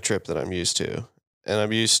kind of trip that I'm used to. And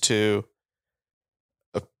I'm used to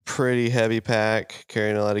a pretty heavy pack,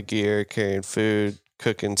 carrying a lot of gear, carrying food,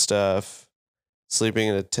 cooking stuff, sleeping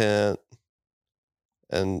in a tent.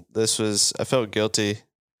 And I felt guilty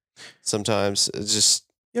sometimes. It's just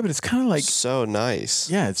Yeah, but it's kind of like, so nice.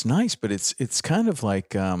 yeah, it's nice, but it's kind of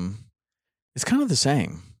like it's kind of the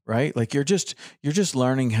same, right? Like you're just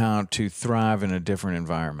learning how to thrive in a different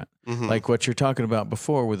environment. Mhm. Like what you're talking about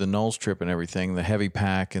before with the Knowles trip and everything, the heavy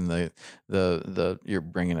pack and the you're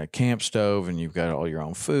bringing a camp stove and you've got all your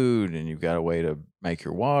own food and you've got a way to make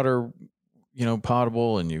your water,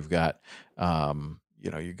 potable, and you've got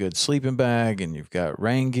your good sleeping bag and you've got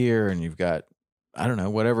rain gear and you've got, I don't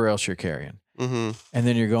know, whatever else you're carrying. Mhm. And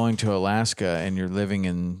then you're going to Alaska and you're living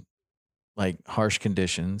in like harsh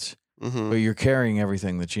conditions, Mhm. but you're carrying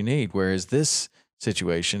everything that you need. Whereas this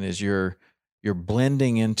situation is you're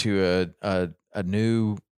blending into a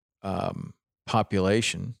new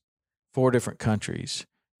population, 4 different countries.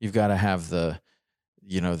 You've got to have a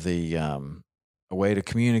way to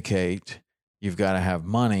communicate. You've got to have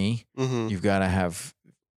money. Mhm. You've got to have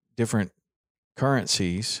different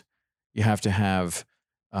currencies. You have to have,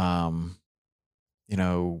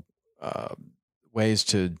 ways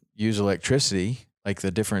to use electricity, like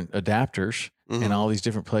the different adapters. Mhm. And all these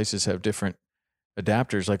different places have different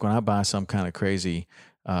adapters. Like when I buy some kind of crazy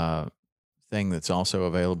thing that's also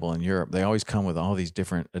available in Europe, they always come with all these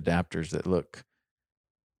different adapters that look,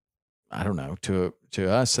 I don't know, to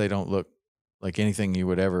us, they don't look like anything you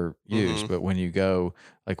would ever use. Mhm. But when you go,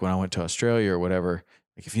 like when I went to Australia or whatever,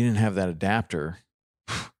 like if you didn't have that adapter,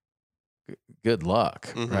 good luck,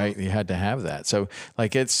 Mhm. right? You had to have that. So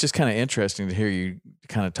like, it's just kind of interesting to hear you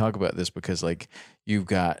kind of talk about this because like you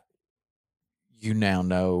now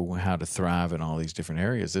know how to thrive in all these different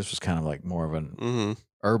areas. This was kind of like more of an Mhm.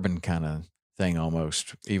 urban kind of thing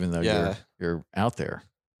almost, even though Yeah. you're out there.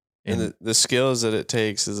 And the skills that it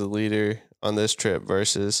takes as a leader on this trip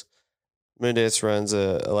versus Moondance runs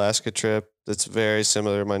a Alaska trip that's very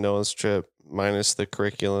similar to my Knowles trip, minus the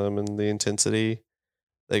curriculum and the intensity.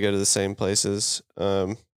 They go to the same places.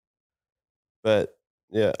 But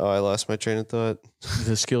Yeah. Oh, I lost my train of thought.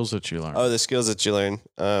 The skills that you learn. Oh, the skills that you learn,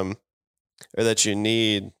 or that you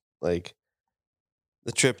need. Like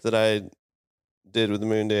the trip that I did with the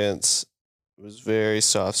moon dance was very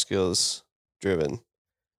soft skills driven,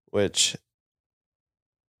 which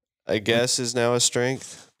I guess is now a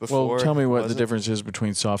strength. Before, well, tell me what the wasn't. difference is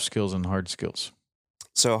between soft skills and hard skills.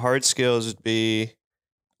 So hard skills would be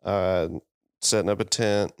setting up a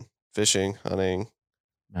tent, fishing, hunting,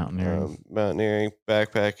 Mountaineering.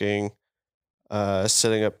 backpacking,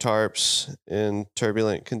 setting up tarps in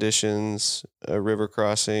turbulent conditions, river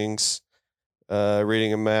crossings,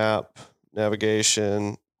 reading a map,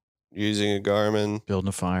 navigation, using a Garmin, building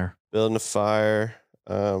a fire.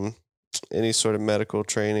 Any sort of medical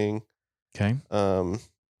training, Okay.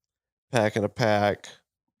 packing a pack,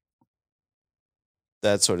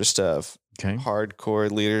 that sort of stuff. Okay. Hardcore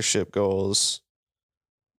leadership goals,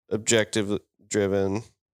 objective driven,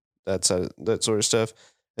 that sort of stuff.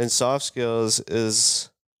 And soft skills is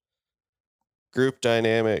group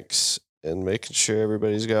dynamics and making sure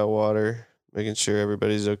everybody's got water, making sure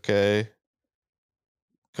everybody's okay,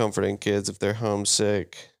 comforting kids if they're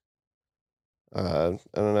homesick. I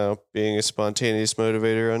don't know, being a spontaneous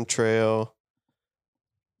motivator on trail,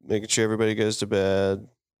 making sure everybody goes to bed,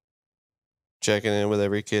 checking in with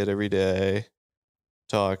every kid every day,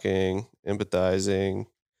 talking, empathizing,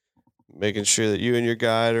 making sure that you and your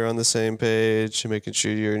guide are on the same page, making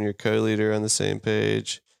sure you and your co-leader are on the same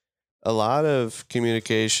page. A lot of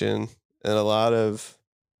communication and a lot of,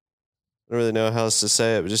 I don't really know how else to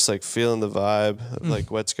say it, but just like feeling the vibe of like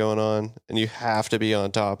what's going on, and you have to be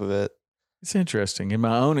on top of it. It's interesting. In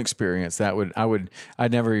my own experience,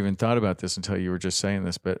 I'd never even thought about this until you were just saying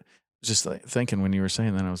this, but just like thinking when you were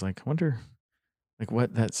saying that, I was like, I wonder like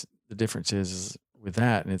what that's the difference is with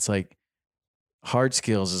that. And it's like hard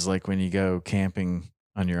skills is like when you go camping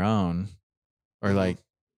on your own or like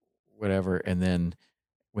whatever. And then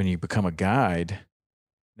when you become a guide,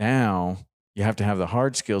 now you have to have the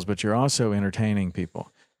hard skills, but you're also entertaining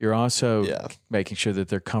people. You're also making sure that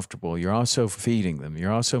they're comfortable. You're also feeding them.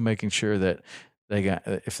 You're also making sure that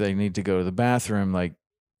if they need to go to the bathroom, like,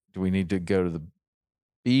 do we need to go to the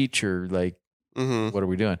beach or like, what are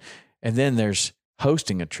we doing? And then there's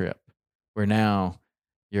hosting a trip where now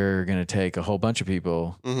you're going to take a whole bunch of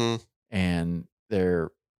people and they're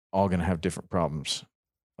all going to have different problems.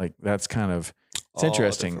 Like that's kind of, it's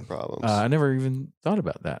interesting. I never even thought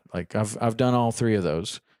about that. Like I've done all three of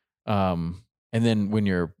those. And then when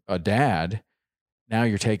you're a dad, now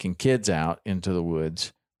you're taking kids out into the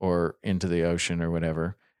woods or into the ocean or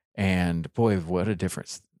whatever. And boy, what a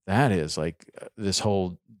difference that is. Like this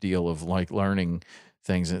whole deal of like learning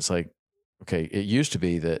things. And it's like, okay, it used to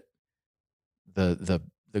be that the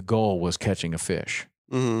goal was catching a fish.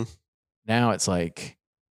 Now it's like,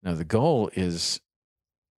 no, the goal is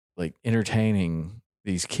like entertaining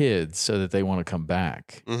these kids so that they want to come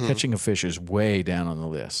back. Catching a fish is way down on the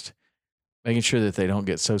list. Making sure that they don't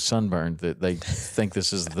get so sunburned that they think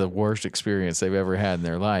this is the worst experience they've ever had in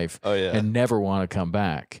their life and never want to come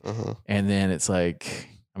back. And then it's like,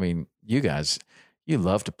 I mean, you guys, you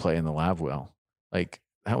love to play in the live well. Like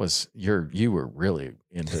that was you were really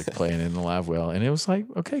into playing in the live well. And it was like,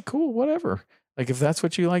 okay, cool, whatever. Like if that's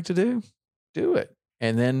what you like to do, do it.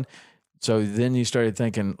 And then, so then you started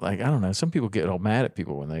thinking like, I don't know, some people get all mad at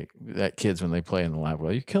people when kids when they play in the live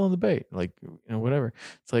well, you're killing the bait, like, you know, whatever.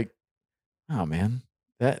 It's like, oh man,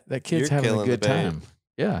 that kid's having a good time.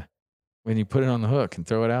 Yeah. When you put it on the hook and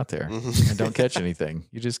throw it out there and don't catch anything,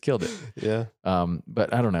 you just killed it. Yeah.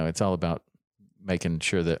 But I don't know. It's all about making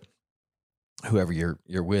sure that whoever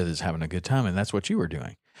you're with is having a good time. And that's what you were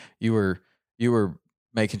doing. You were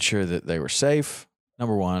making sure that they were safe.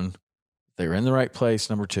 Number one, they were in the right place.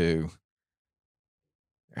 Number two,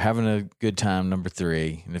 they're having a good time. Number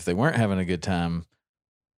three. And if they weren't having a good time,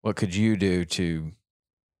 what could you do to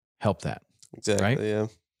help that? Exactly. Right? Yeah.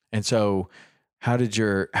 And so how did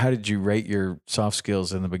you rate your soft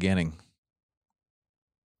skills in the beginning?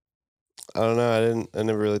 I don't know. I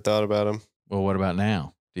never really thought about them. Well, what about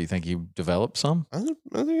now? Do you think you developed some? I think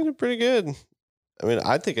I did pretty good. I mean,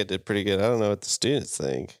 I think I did pretty good. I don't know what the students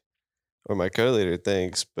think or my co-leader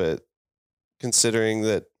thinks, but considering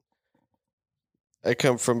that I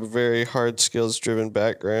come from a very hard skills driven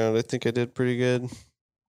background, I think I did pretty good.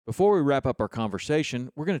 Before we wrap up our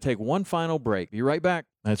conversation, we're going to take one final break. Be right back.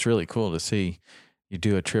 That's really cool to see you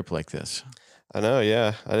do a trip like this. I know,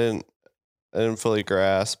 yeah. I didn't fully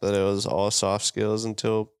grasp that it was all soft skills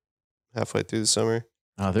until halfway through the summer.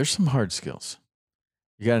 There's some hard skills.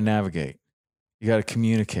 You got to navigate. You got to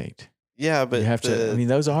communicate. Yeah, but you have to. I mean,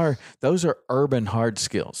 those are urban hard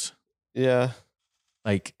skills. Yeah.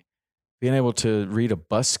 Like being able to read a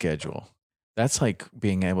bus schedule, that's like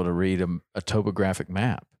being able to read a topographic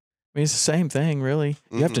map. I mean, it's the same thing, really.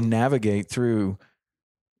 You have to navigate through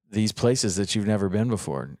these places that you've never been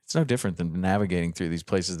before. It's no different than navigating through these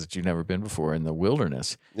places that you've never been before in the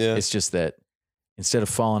wilderness. Yeah. It's just that instead of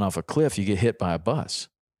falling off a cliff, you get hit by a bus,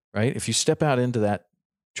 right? If you step out into that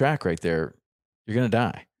track right there, you're going to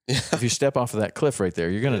die. Yeah. If you step off of that cliff right there,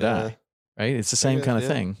 you're going to die, right? It's the same kind of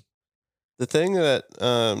thing. The thing that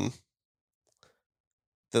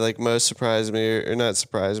that like most surprised me, or not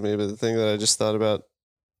surprised me, but the thing that I just thought about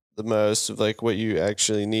the most of like what you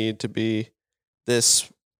actually need to be this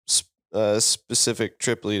specific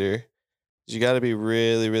trip leader is you got to be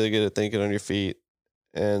really, really good at thinking on your feet.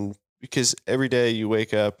 And because every day you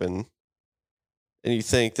wake up and you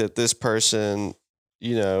think that this person,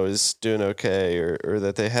 you know, is doing okay, or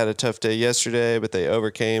that they had a tough day yesterday, but they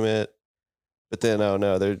overcame it. But then, oh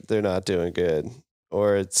no, they're not doing good.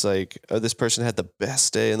 Or it's like, oh, this person had the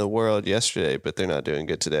best day in the world yesterday, but they're not doing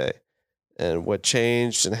good today. And what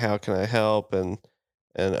changed, and how can I help? And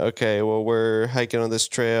okay, well, we're hiking on this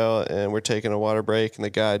trail and we're taking a water break, and the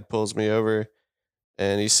guide pulls me over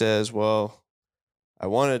and he says, well, I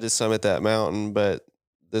wanted to summit that mountain, but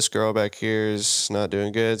this girl back here is not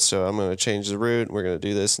doing good, so I'm going to change the route. We're going to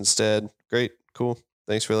do this instead. Great, cool.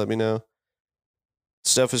 Thanks for letting me know.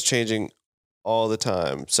 Stuff is changing all the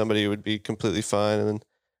time. Somebody would be completely fine and then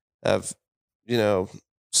have, you know,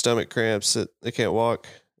 stomach cramps that they can't walk,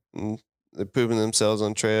 and they're pooping themselves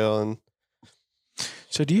on trail. And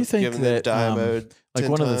so do you think that like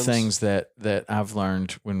one of the things that I've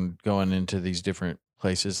learned when going into these different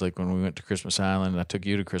places, like when we went to Christmas Island, I took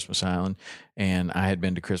you to Christmas Island, and I had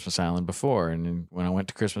been to Christmas Island before. And when I went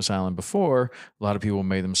to Christmas Island before, a lot of people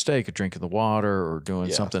made the mistake of drinking the water or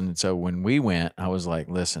doing something. And so when we went, I was like,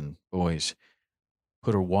 listen, boys,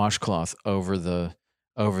 put a washcloth over the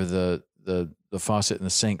faucet in the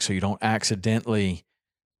sink so you don't accidentally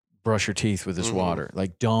brush your teeth with this water.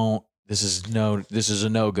 Like, this is a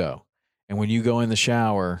no-go. And when you go in the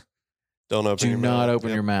shower, do not open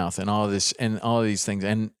your mouth, and all this and all of these things.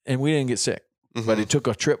 And we didn't get sick, but it took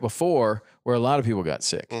a trip before where a lot of people got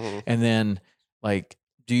sick. And then, like,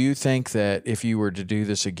 do you think that if you were to do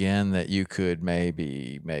this again, that you could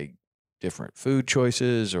maybe make different food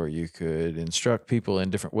choices, or you could instruct people in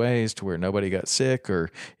different ways to where nobody got sick?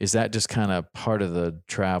 Or is that just kind of part of the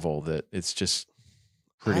travel, that it's just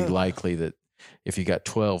pretty likely that if you got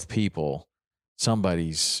 12 people,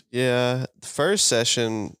 somebody's... Yeah. The first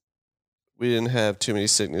session, we didn't have too many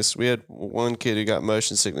sickness. We had one kid who got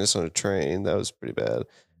motion sickness on a train. That was pretty bad.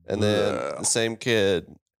 And then the same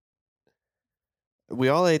kid, we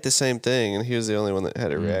all ate the same thing, and he was the only one that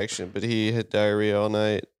had a reaction, but he had diarrhea all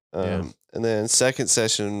night. And then second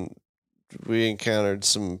session, we encountered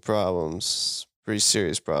some problems, pretty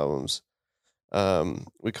serious problems.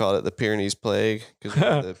 We called it the Pyrenees plague, because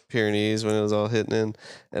the Pyrenees when it was all hitting in.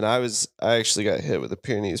 And I actually got hit with the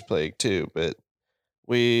Pyrenees plague too, but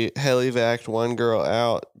we heli-vac'd one girl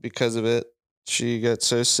out because of it. She got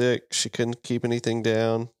so sick, she couldn't keep anything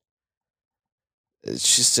down.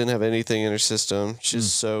 She just didn't have anything in her system.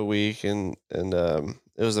 She's so weak, and it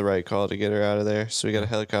was the right call to get her out of there. So we got a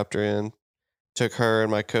helicopter in, took her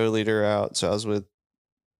and my co-leader out. So I was with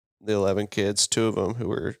the 11 kids, 2 of them who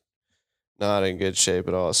were not in good shape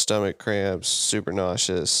at all. Stomach cramps, super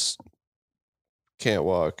nauseous, can't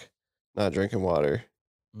walk, not drinking water,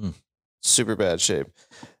 super bad shape.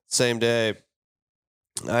 Same day,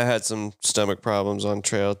 I had some stomach problems on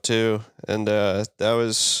trail too. And that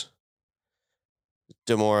was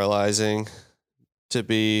demoralizing to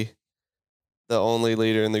be the only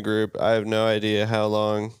leader in the group. I have no idea how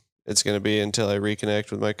long it's going to be until I reconnect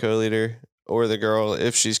with my co-leader or the girl.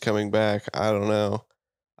 If she's coming back, I don't know.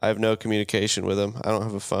 I have no communication with them. I don't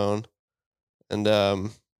have a phone. And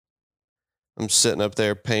I'm sitting up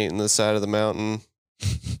there painting the side of the mountain.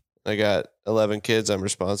 I got 11 kids I'm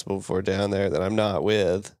responsible for down there that I'm not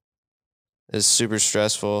with. It's super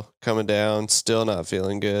stressful. Coming down, still not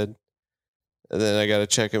feeling good. And then I got to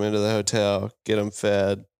check them into the hotel, get them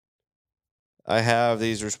fed. I have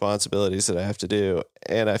these responsibilities that I have to do,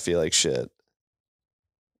 and I feel like shit.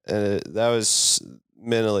 And that was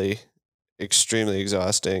mentally extremely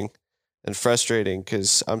exhausting and frustrating,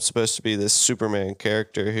 because I'm supposed to be this Superman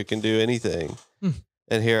character who can do anything.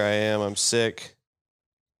 And here I am, I'm sick.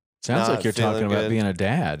 Sounds like you're talking about being a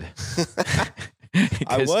dad.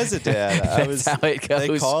 I was a dad. How it goes.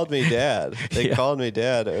 They called me dad. They called me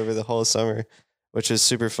dad over the whole summer, which is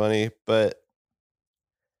super funny. But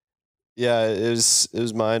yeah, it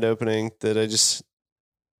was mind opening that I just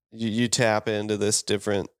you tap into this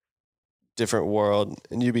different world,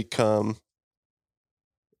 and you become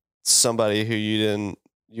somebody who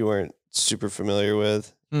you weren't super familiar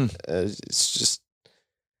with. It's just,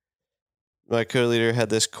 my co-leader had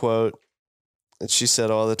this quote that she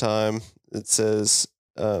said all the time. It says,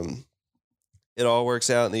 it all works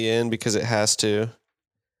out in the end because it has to.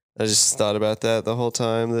 I just thought about that the whole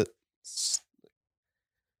time, that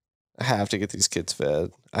I have to get these kids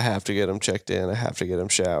fed. I have to get them checked in. I have to get them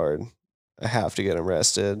showered. I have to get them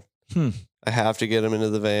rested. I have to get them into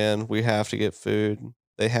the van. We have to get food.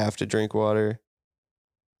 They have to drink water.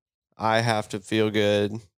 I have to feel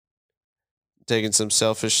good. Taking some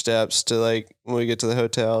selfish steps to, like, when we get to the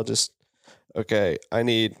hotel, just, okay, I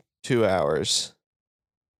need 2 hours.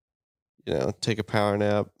 You know, take a power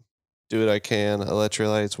nap, do what I can,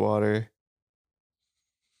 electrolytes, water.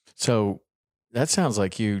 So that sounds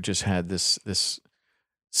like you just had this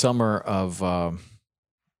summer of, I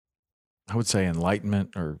would say,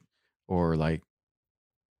 enlightenment or like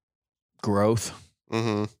growth,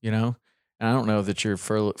 Mm-hmm. you know? And I don't know that you're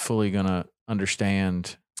fully going to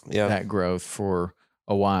understand Yeah. that growth for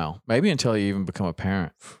a while, maybe until you even become a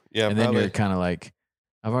parent. Yeah, And probably. then you're kind of like,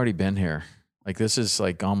 I've already been here. Like, this is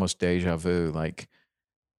like almost deja vu. Like,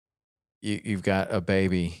 you've got a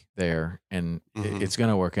baby there, and Mhm. it's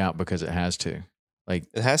going to work out because it has to. Like,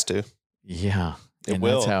 It has to. yeah. It And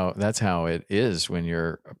will. that's how it is when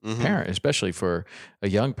you're a Mhm. parent, especially for a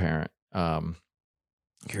young parent.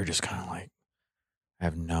 You're just kind of like, I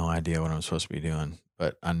have no idea what I'm supposed to be doing,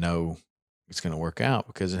 but I know it's going to work out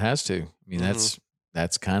because it has to. I mean, Mhm.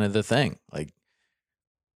 that's kind of the thing. Like,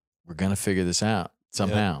 we're going to figure this out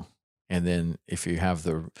somehow. And then if you have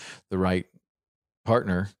the right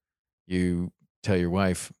partner, you tell your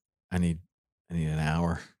wife, I need an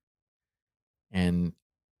hour, and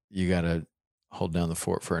you got to hold down the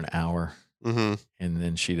fort for an hour. Mm-hmm. And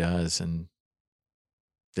then she does. And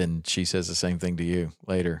then she says the same thing to you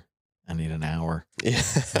later. I need an hour. Yeah.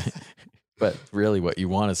 But really what you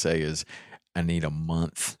want to say is, I need a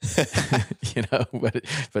month, you know,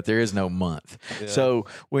 but there is no month. Yeah. So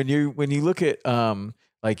when you look at,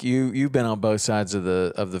 like you've been on both sides of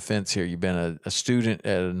the fence here. You've been a student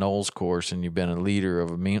at a Knowles course, and you've been a leader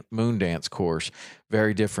of a moon dance course.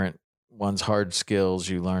 Very different. One's hard skills.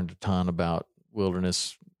 You learned a ton about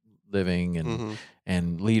wilderness living and Mhm.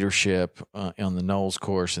 and leadership on the Knowles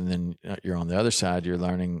course, and then you're on the other side. You're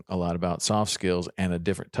learning a lot about soft skills and a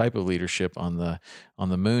different type of leadership on the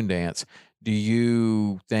moon dance. Do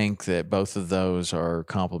you think that both of those are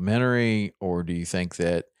complementary, or do you think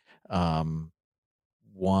that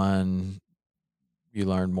one you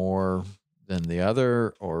learn more than the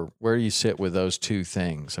other, or where do you sit with those two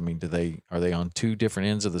things? I mean, are they on two different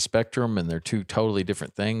ends of the spectrum, and they're two totally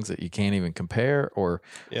different things that you can't even compare, or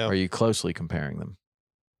Yeah. are you closely comparing them?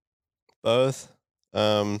 Both.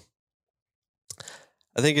 I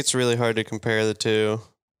think it's really hard to compare the two,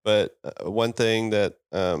 but one thing that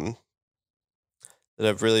that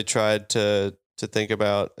I've really tried to think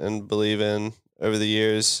about and believe in over the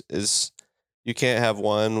years is, you can't have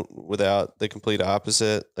one without the complete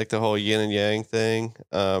opposite, like the whole yin and yang thing.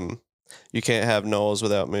 You can't have Knowles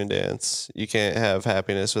without Moondance. You can't have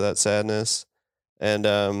happiness without sadness,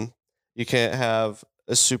 and you can't have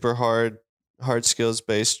a super hard skills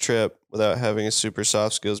based trip without having a super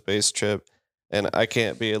soft skills based trip. And I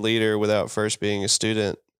can't be a leader without first being a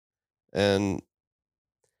student. And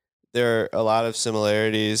there are a lot of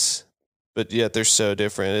similarities, but yet they're so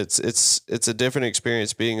different. It's a different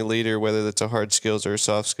experience being a leader, whether that's a hard skills or a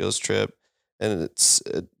soft skills trip. And it's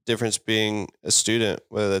a difference being a student,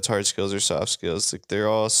 whether that's hard skills or soft skills. Like, they're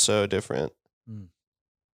all so different.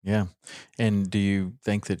 Yeah. And do you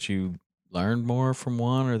think that you learned more from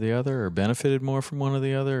one or the other, or benefited more from one or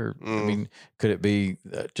the other? I mean, could it be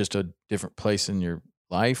just a different place in your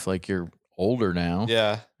life? Like, you're older now.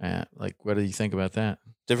 Yeah. Like, what do you think about that?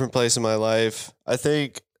 Different place in my life. I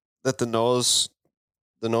think that the Knowles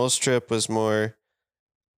trip was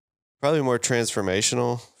probably more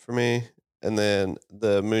transformational for me. And then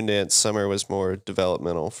the Moondance summer was more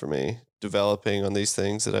developmental for me, developing on these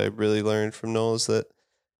things that I really learned from Knowles. That,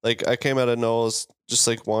 like, I came out of Knowles just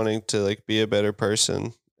like wanting to, like, be a better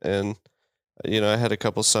person. And, you know, I had a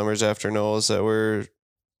couple summers after Knowles that were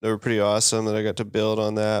pretty awesome, that I got to build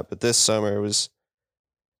on that. But this summer was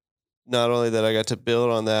not only that I got to build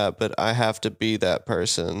on that, but I have to be that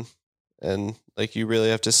person. And, like, you really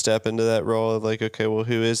have to step into that role of, like, okay, well,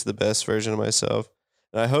 who is the best version of myself?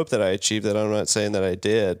 And I hope that I achieved that. I'm not saying that I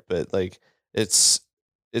did, but, like, it's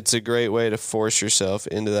a great way to force yourself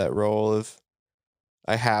into that role of,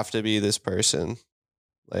 I have to be this person.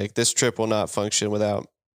 Like, this trip will not function without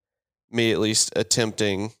me at least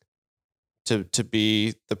attempting to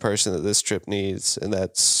be the person that this trip needs, and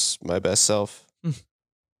that's my best self.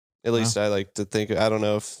 At least I like to think. I don't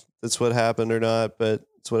know if that's what happened or not, but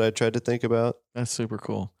it's what I tried to think about. That's super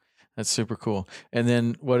cool. That's super cool. And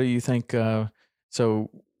then what do you think? So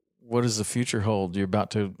what does the future hold? You're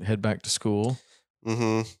about to head back to school?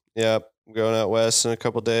 Mm-hmm. Yep. I'm going out west in a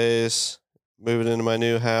couple days, moving into my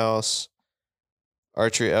new house.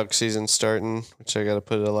 Archery elk season starting, which I got to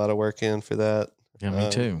put a lot of work in for that. Yeah, me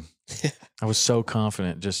too. I was so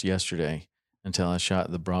confident just yesterday until I shot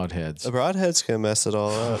the broadheads. The broadheads can mess it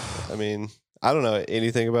all up. I mean, I don't know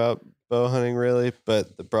anything about bow hunting really,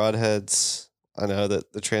 but the broadheads, I know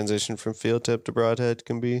that the transition from field tip to broadhead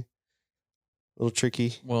can be a little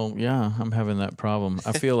tricky. Well, yeah, I'm having that problem.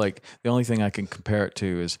 I feel like the only thing I can compare it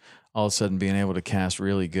to is all of a sudden being able to cast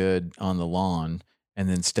really good on the lawn and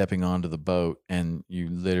then stepping onto the boat and you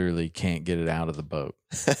literally can't get it out of the boat.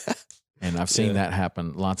 And I've seen that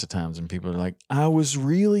happen lots of times, and people are like, I was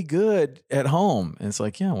really good at home. And it's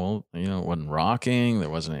like, yeah, well, it wasn't rocking. There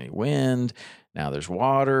wasn't any wind. Now there's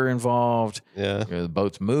water involved. Yeah. The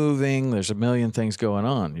boat's moving. There's a million things going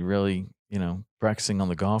on. You really, practicing on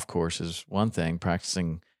the golf course is one thing.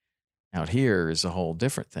 Practicing out here is a whole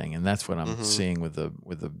different thing. And that's what I'm seeing with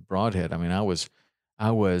the broadhead. I mean,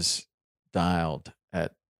 I was dialed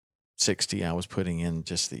at 60. I was putting in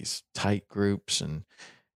just these tight groups,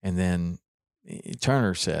 and then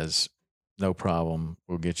Turner says, no problem,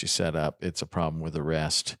 we'll get you set up. It's a problem with the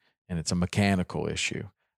rest, and it's a mechanical issue.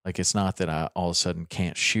 Like, it's not that I all of a sudden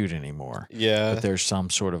can't shoot anymore. Yeah. But there's some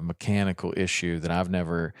sort of mechanical issue that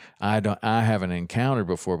I haven't encountered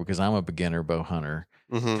before, because I'm a beginner bow hunter,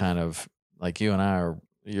 kind of like you and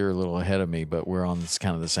you're a little ahead of me, but we're on this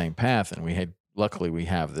kind of the same path. And luckily we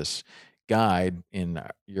have this guide in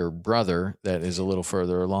your brother that is a little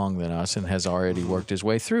further along than us and has already worked his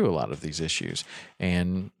way through a lot of these issues.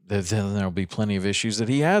 And then there'll be plenty of issues that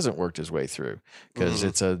he hasn't worked his way through, because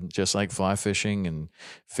it's just like fly fishing and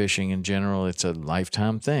fishing in general. It's a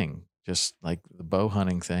lifetime thing. Just like the bow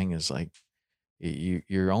hunting thing is like,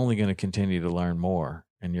 you're only going to continue to learn more.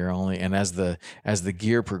 And as the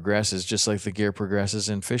gear progresses, just like the gear progresses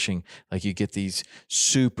in fishing, like you get these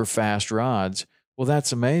super fast rods. Well,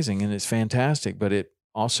 that's amazing and it's fantastic, but it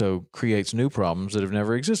also creates new problems that have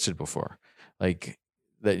never existed before. Like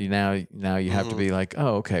that now you have to be like,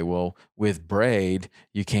 oh, okay, well, with braid,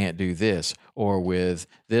 you can't do this. Or with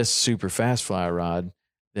this super fast fly rod,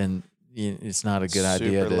 then it's not a good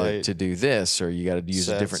idea to do this, or you got to use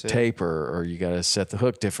a different taper, or you got to set the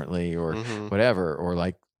hook differently, or whatever. Or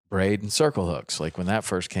like braid and circle hooks. Like when that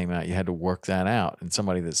first came out, you had to work that out. And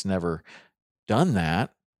somebody that's never done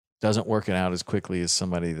that doesn't work it out as quickly as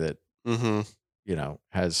somebody that,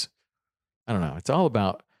 has, I don't know. It's all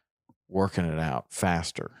about working it out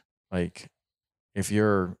faster. Like if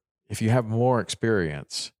you have more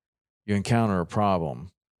experience, you encounter a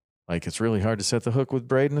problem. Like it's really hard to set the hook with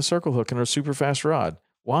braid and a circle hook and a super fast rod.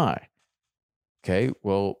 Why? Okay.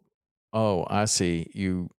 Well, I see.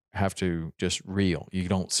 You have to just reel. You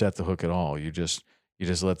don't set the hook at all. You just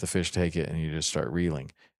let the fish take it and you just start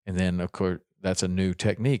reeling. And then of course, that's a new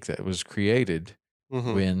technique that was created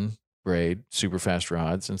when braid, super fast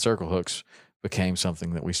rods, and circle hooks became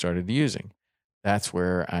something that we started using. That's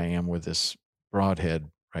where I am with this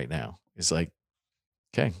broadhead right now. It's like,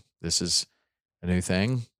 okay, this is a new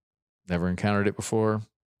thing. Never encountered it before.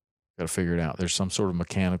 Got to figure it out. There's some sort of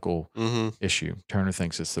mechanical issue. Turner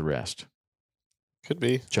thinks it's the rest. Could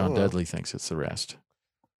be. John Dudley thinks it's the rest,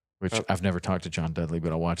 which I've never talked to John Dudley,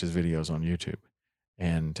 but I watch his videos on YouTube.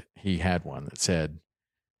 And he had one that said,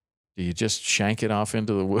 do you just shank it off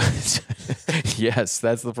into the woods? Yes,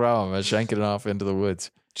 that's the problem. I shank it off into the woods.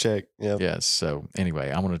 Check. Yeah. Yes. So anyway,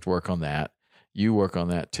 I'm going to work on that. You work on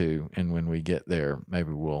that too. And when we get there,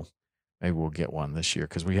 maybe we'll get one this year,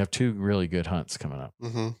 because we have 2 really good hunts coming up.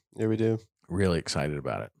 Yeah, we do. Really excited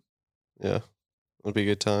about it. Yeah. It'll be a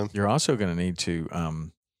good time. You're also going to need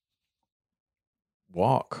to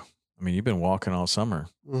walk. I mean, you've been walking all summer.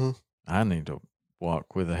 I need to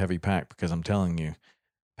walk with a heavy pack, because I'm telling you,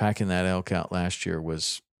 packing that elk out last year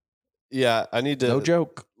was I need to no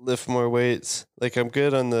joke. Lift more weights. Like I'm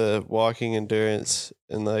good on the walking endurance,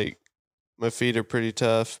 and like my feet are pretty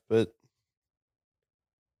tough, but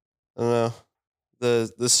I don't know.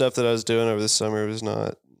 The stuff that I was doing over the summer was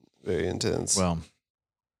not very intense. Well,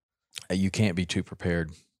 you can't be too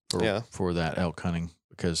prepared for that elk hunting,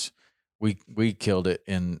 because we killed it,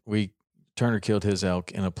 and Turner killed his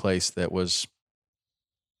elk in a place that was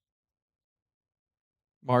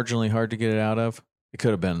marginally hard to get it out of. It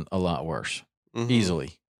could have been a lot worse,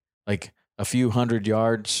 easily. Like a few 100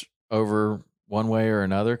 yards over one way or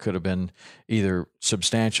another could have been either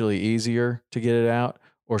substantially easier to get it out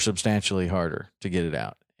or substantially harder to get it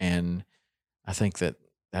out. And I think that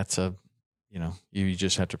that's you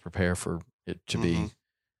just have to prepare for it to be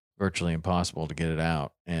virtually impossible to get it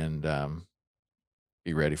out, and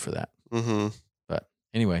be ready for that. Mm-hmm. But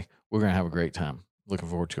anyway, we're going to have a great time. Looking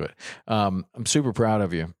forward to it. I'm super proud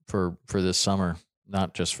of you for this summer,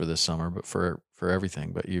 not just for this summer, but for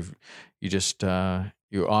everything. But you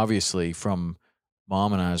obviously, from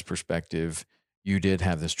Mom and I's perspective, you did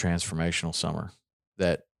have this transformational summer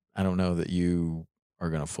that I don't know that you are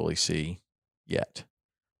going to fully see yet,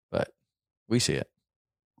 but we see it,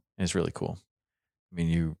 and it's really cool. I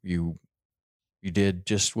mean, you did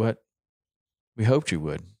just what we hoped you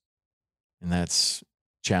would, and that's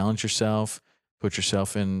challenge yourself, put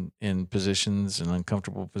yourself in positions and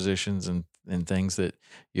uncomfortable positions and things that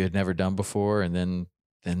you had never done before, and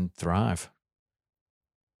then thrive.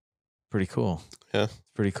 Pretty cool. Yeah. It's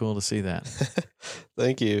pretty cool to see that.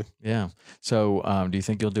 Thank you. Yeah. So, do you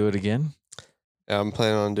think you'll do it again? I'm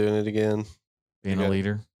planning on doing it again. Being a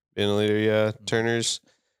leader? Being a leader, yeah. Turner's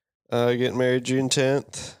getting married June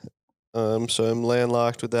 10th. So I'm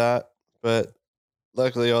landlocked with that. But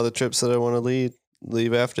luckily, all the trips that I want to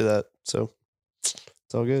leave after that. So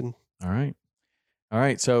it's all good. All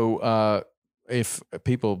right. So, if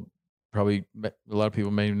people a lot of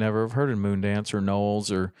people may never have heard of Moondance or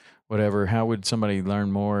Knowles or whatever, how would somebody learn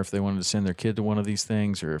more if they wanted to send their kid to one of these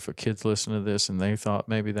things, or if a kid's listening to this and they thought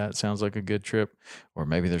maybe that sounds like a good trip, or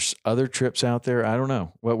maybe there's other trips out there? I don't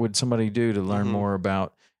know. What would somebody do to learn more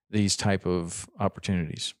about these type of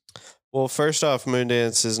opportunities? Well, first off,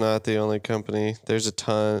 Moondance is not the only company. There's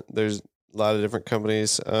a lot of different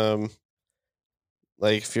companies.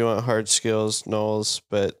 Like if you want hard skills, Knowles,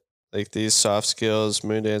 but like these soft skills,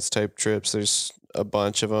 Moondance type trips, there's a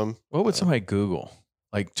bunch of them. What would somebody Google,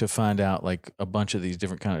 like, to find out like a bunch of these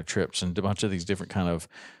different kind of trips and a bunch of these different kind of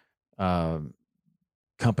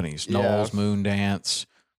companies? Knowles, Moondance.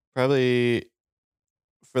 Probably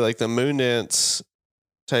for like the Moondance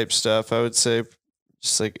type stuff, I would say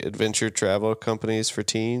just like adventure travel companies for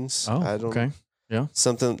teens. Oh, okay. Yeah.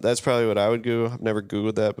 Something that's probably what I would Google. I've never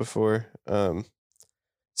Googled that before.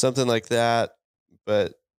 Something like that.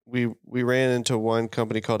 But we ran into one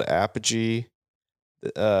company called Apogee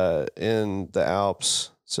in the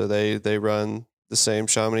Alps. So they run the same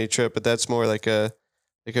Chamonix trip, but that's more like a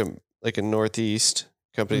northeast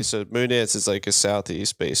company. So Moondance is like a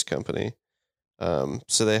southeast based company.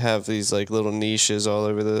 So they have these like little niches all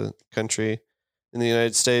over the country in the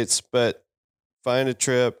United States. But find a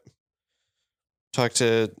trip, talk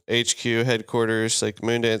to HQ headquarters. Like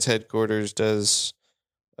Moondance headquarters does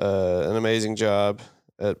an amazing job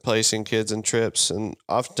at placing kids in trips, and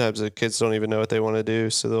oftentimes the kids don't even know what they want to do,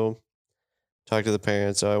 so they'll talk to the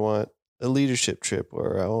parents. I want a leadership trip,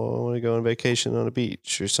 or I want to go on vacation on a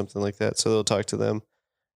beach or something like that. So they'll talk to them.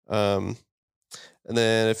 And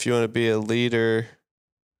then if you want to be a leader,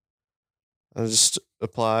 I'll just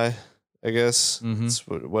apply, I guess. That's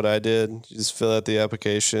what I did. You just fill out the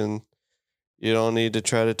application. You don't need to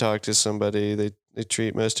try to talk to somebody. They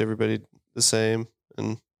treat most everybody the same.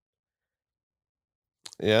 And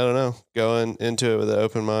yeah, I don't know. Going into it with an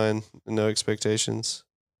open mind and no expectations.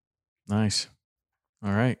 Nice.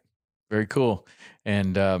 All right. Very cool.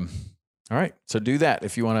 And all right. So do that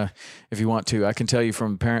if you want to. I can tell you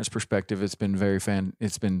from a parent's perspective, it's been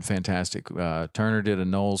fantastic. Turner did a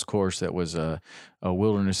Knowles course that was a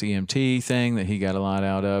wilderness EMT thing that he got a lot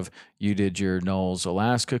out of. You did your Knowles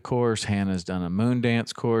Alaska course. Hannah's done a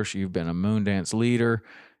Moondance course. You've been a Moondance leader.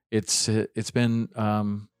 It's been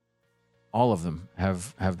all of them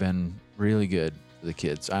have been really good for the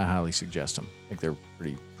kids. I highly suggest them. I think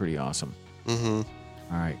they're pretty awesome. All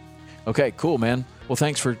right. Okay, cool, man. Well,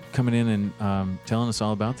 thanks for coming in and telling us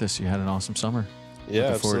all about this. You had an awesome summer. Yeah,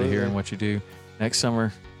 looking forward to hearing what you do next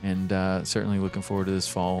summer, and certainly looking forward to this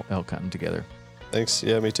fall elk hunting together. Thanks.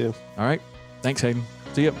 Yeah, me too. All right. Thanks, Hayden.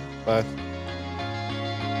 See ya. Bye.